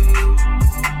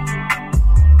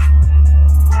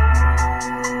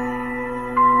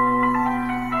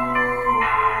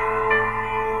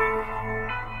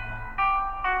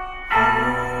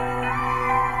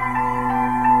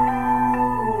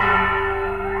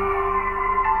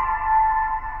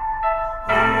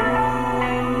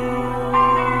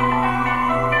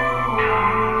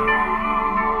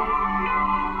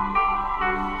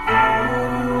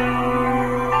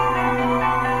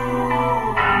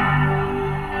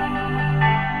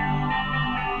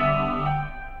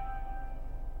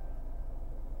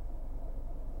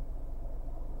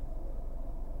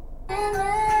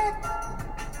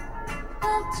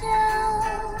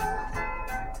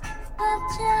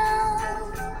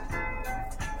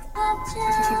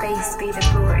 Praise be the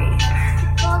glory.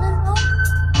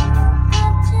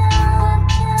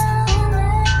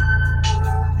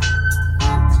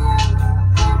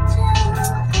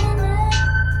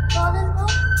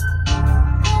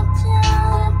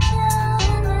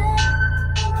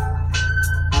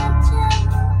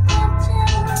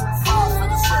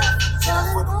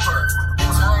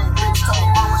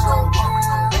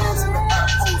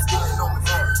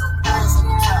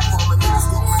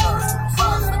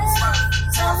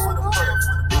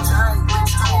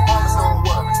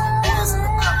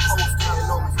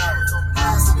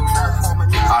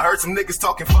 Some niggas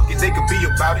talking, fuck it, they could be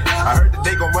about it. I heard that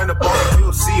they gon' run up on it,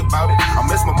 we'll see about it. I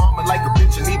miss my mama like a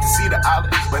bitch, I need to see the island.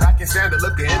 But I can stand to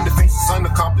look her in the face, it's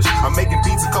unaccomplished. I'm making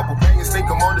beats, a couple bangers, think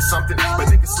I'm onto something.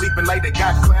 But niggas sleeping like they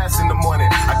got class in the morning.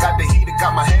 I got the heater,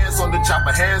 got my hands on the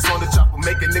chopper,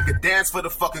 make a nigga dance for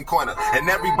the fucking corner. And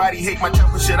everybody hate my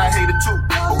temper, shit, I hate it too.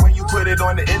 But when you put it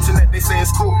on the internet, they say it's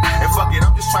cool. And fuck it,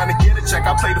 I'm just trying to get a check,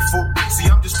 I play the fool. See,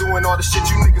 I'm just doing all the shit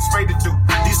you niggas afraid to do.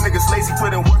 These niggas lazy,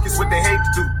 putting work is what they hate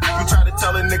to do. You try to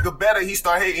tell a nigga better, he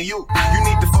start hating you. You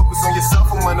need to focus on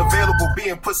yourself, I'm unavailable.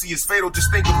 Being pussy is fatal,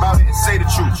 just think about it and say the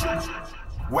truth.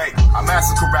 Wait, I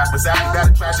massacre rappers, after that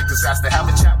a tragic disaster. Have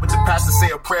a chat with the pastor,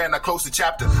 say a prayer and I close the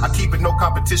chapter. I keep it no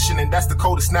competition and that's the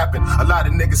code of snapping. A lot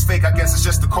of niggas fake, I guess it's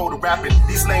just the code of rapping.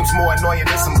 These lames more annoying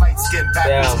than some light skin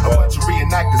backwards. A bunch of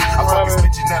reenactors, I fuck this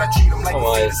bitch and that I treat them like the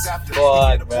fetus after.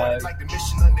 Like the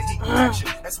mission under heat action.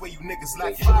 That's where you niggas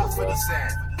like 5 for the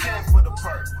sand, 10 for the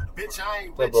perk. Bitch, I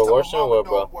ain't rich, bro, where's your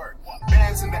bro?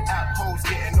 Bands in the app, hoes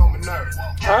getting on my nerves.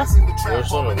 Bands in the trap,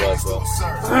 bro?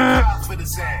 For the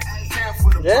sand, 10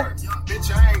 for the yeah.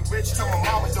 Bitch, I ain't rich, tell my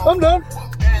mama don't. I'm done.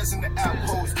 Bands in the app,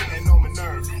 hoes getting on my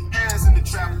nerves. Hands in the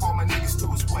trap, all my niggas to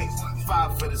his waist.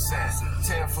 5 for the sand,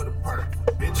 10 for the perk.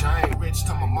 Bitch, I ain't rich,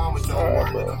 tell my mama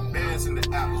don't work. Bands in the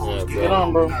app, hoes getting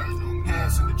on my nerves.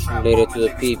 Hands in the trap, later to the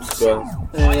peeps, bro.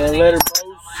 Yeah, later, bro.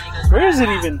 Where is it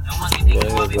even?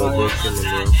 Yeah, bro.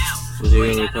 Was you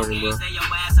even recording, bro?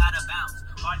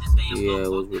 Yeah,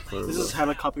 it was recording. This is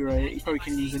hella copyright. You probably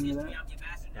can't use any of that.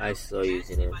 I still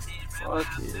using it. Fuck.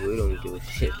 Dude, we don't give a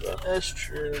shit, bro. That's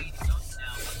true.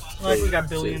 Like we got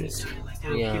billions.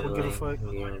 Yeah, people bro. give a fuck.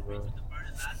 Yeah, bro.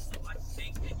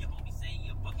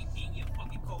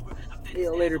 Yeah,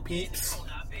 later, peeps.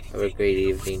 Have a great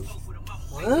evening.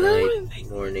 What? Night,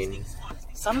 morning.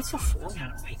 Sounded so formal.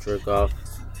 Jerk off.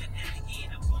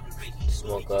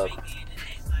 Smoke up.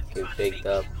 Get baked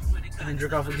up. And then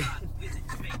jerk off again.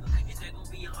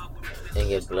 And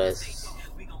get blessed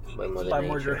by Mother Buy Nature.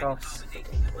 more jerk offs.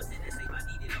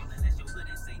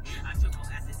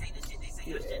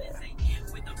 Yeah.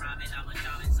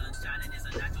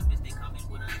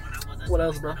 What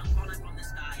else, bro?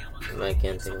 I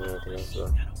can't think of anything else,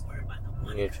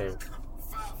 bro. Your turn.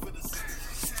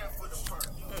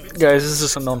 Guys, this is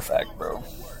just a known fact, bro.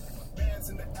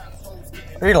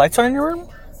 Are your lights on in your room?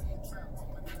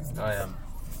 I am.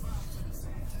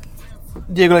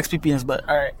 Diego likes PP in his butt.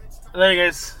 Alright. There you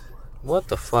guys. What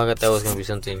the fuck? I thought it was gonna be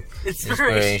something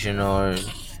Inspiration. inspirational.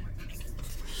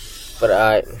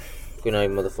 But good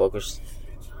night, motherfuckers.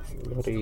 What are you?